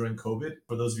viral during COVID.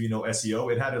 For those of you who know SEO,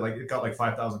 it got like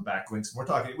 5,000 backlinks.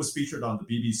 It was featured on the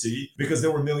BBC because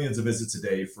there were millions of visits a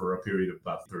day for a period of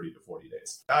about 30 to 40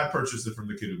 days. I purchased it from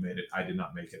the kid who made it. I did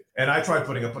not make it. And I tried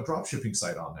putting up a drop shipping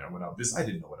site on there I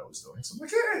didn't know what I was doing. So I'm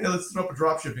like, hey, let's put up a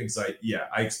drop shipping site. Yeah,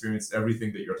 I experienced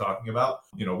everything that you're talking about.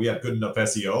 We had good enough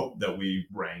SEO that we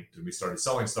ranked and we started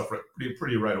selling stuff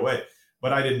pretty right away.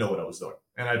 But I didn't know what I was doing.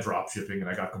 And I dropped shipping and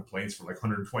I got complaints for like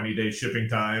 120-day shipping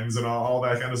times and all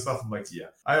that kind of stuff. I'm like, yeah,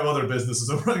 I have other businesses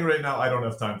I'm running right now. I don't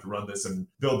have time to run this and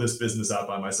build this business out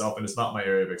by myself. And it's not my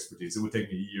area of expertise. It would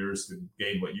take me years to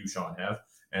gain what you, Sean, have.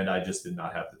 And I just did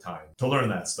not have the time to learn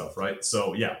that stuff, right?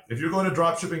 So yeah, if you're going to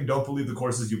drop shipping, don't believe the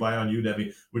courses you buy on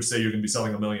Udemy, which say you're going to be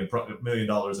selling $1 million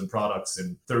in products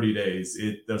in 30 days.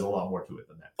 There's a lot more to it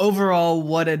than that. Overall,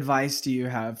 what advice do you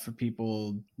have for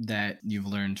people that you've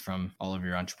learned from all of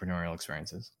your entrepreneurial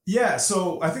experiences? Yeah,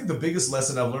 so I think the biggest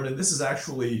lesson I've learned, and this is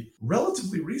actually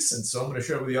relatively recent, so I'm going to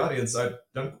share it with the audience. I've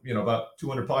done, about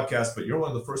 200 podcasts, but you're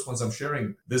one of the first ones I'm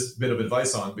sharing this bit of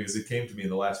advice on because it came to me in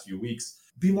the last few weeks.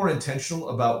 Be more intentional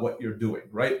about what you're doing,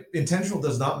 right? Intentional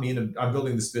does not mean I'm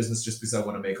building this business just because I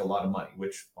want to make a lot of money,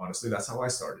 which honestly, that's how I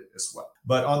started as well.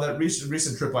 But on that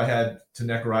recent trip I had to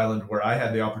Necker Island, where I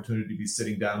had the opportunity to be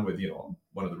sitting down with,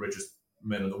 one of the richest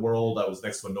men in the world. I was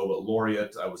next to a Nobel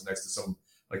laureate. I was next to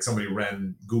somebody who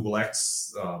ran Google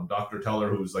X, Dr.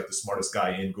 Teller, who's like the smartest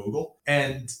guy in Google.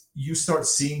 And you start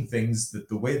seeing things that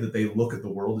the way that they look at the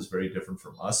world is very different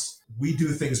from us. We do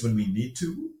things when we need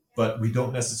to, but we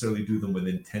don't necessarily do them with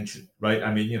intention, right?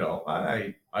 I mean,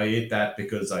 I ate that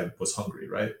because I was hungry,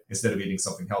 right? Instead of eating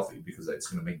something healthy because it's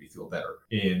going to make me feel better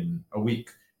in a week.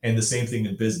 And the same thing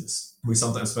in business. We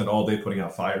sometimes spend all day putting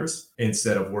out fires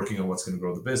instead of working on what's going to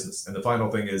grow the business. And the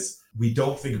final thing is we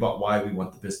don't think about why we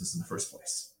want the business in the first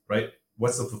place, right?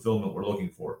 What's the fulfillment we're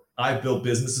looking for? I built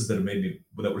businesses that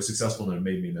were successful and have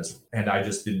made me miserable. And I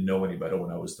just didn't know any better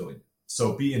when I was doing it.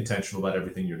 So be intentional about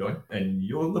everything you're doing and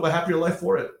you'll live a happier life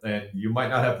for it. And you might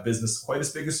not have a business quite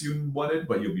as big as you wanted,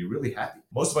 but you'll be really happy.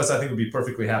 Most of us, I think, would be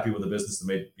perfectly happy with a business that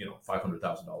made,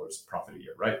 $500,000 profit a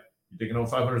year, right? You're taking home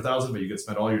 $500,000, but you could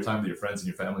spend all your time with your friends and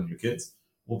your family and your kids.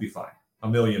 We'll be fine.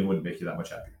 $1 million wouldn't make you that much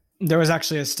happier. There was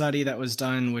actually a study that was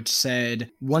done which said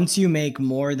once you make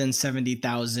more than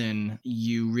 70,000,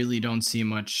 you really don't see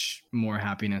much more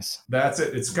happiness. That's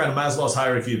it. It's kind of Maslow's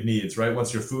hierarchy of needs, right?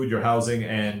 Once your food, your housing,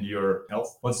 and your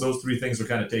health, once those three things are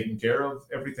kind of taken care of,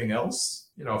 everything else,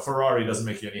 Ferrari doesn't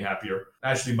make you any happier.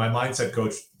 Actually, my mindset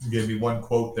coach gave me one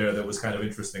quote there that was kind of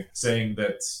interesting, saying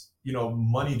that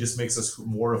money just makes us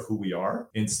more of who we are.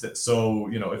 So,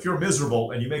 if you're miserable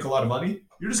and you make a lot of money,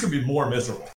 you're just going to be more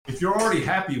miserable. If you're already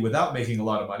happy without making a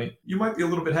lot of money, you might be a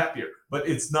little bit happier, but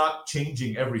it's not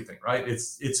changing everything, right?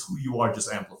 It's who you are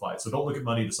just amplified. So don't look at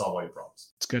money to solve all your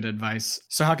problems. It's good advice.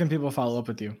 So how can people follow up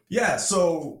with you? Yeah,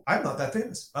 so I'm not that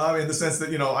famous in the sense that,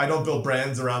 I don't build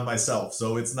brands around myself.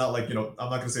 So it's not like, I'm not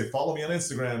going to say, follow me on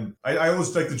Instagram. I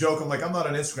always like the joke. I'm like, I'm not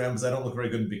on Instagram because I don't look very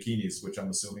good in bikinis, which I'm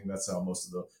assuming that's how most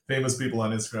of the famous people on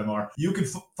Instagram are. You can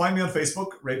find me on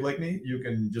Facebook, Ray Blakeney. You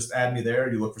can just add me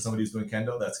there. You look for somebody who's doing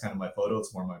kendo. That's kind of my photo.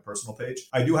 It's more my personal page.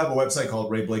 I do have a website called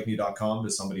rayblakeney.com.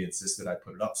 If somebody insisted I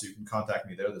put it up, so you can contact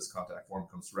me there. This contact form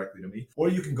comes directly to me. Or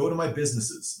you can go to my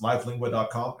businesses,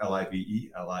 livelingua.com,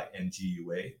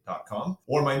 livelingua.com,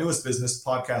 or my newest business,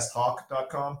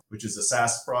 podcasthawk.com, which is a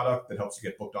SaaS product that helps you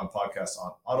get booked on podcasts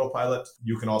on autopilot.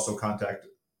 You can also contact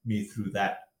me through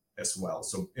that as well.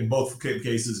 So in both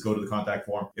cases, go to the contact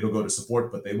form. It'll go to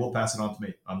support, but they will pass it on to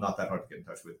me. I'm not that hard to get in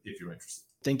touch with if you're interested.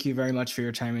 Thank you very much for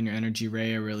your time and your energy,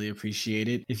 Ray. I really appreciate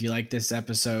it. If you like this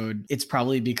episode, it's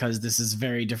probably because this is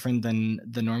very different than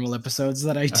the normal episodes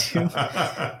that I do.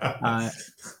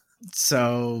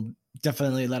 So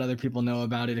Definitely let other people know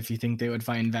about it if you think they would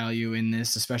find value in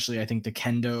this, especially I think the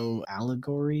kendo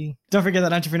allegory. Don't forget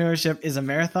that entrepreneurship is a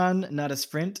marathon, not a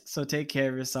sprint. So take care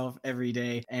of yourself every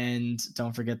day. And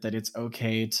don't forget that it's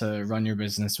okay to run your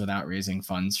business without raising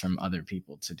funds from other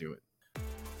people to do it.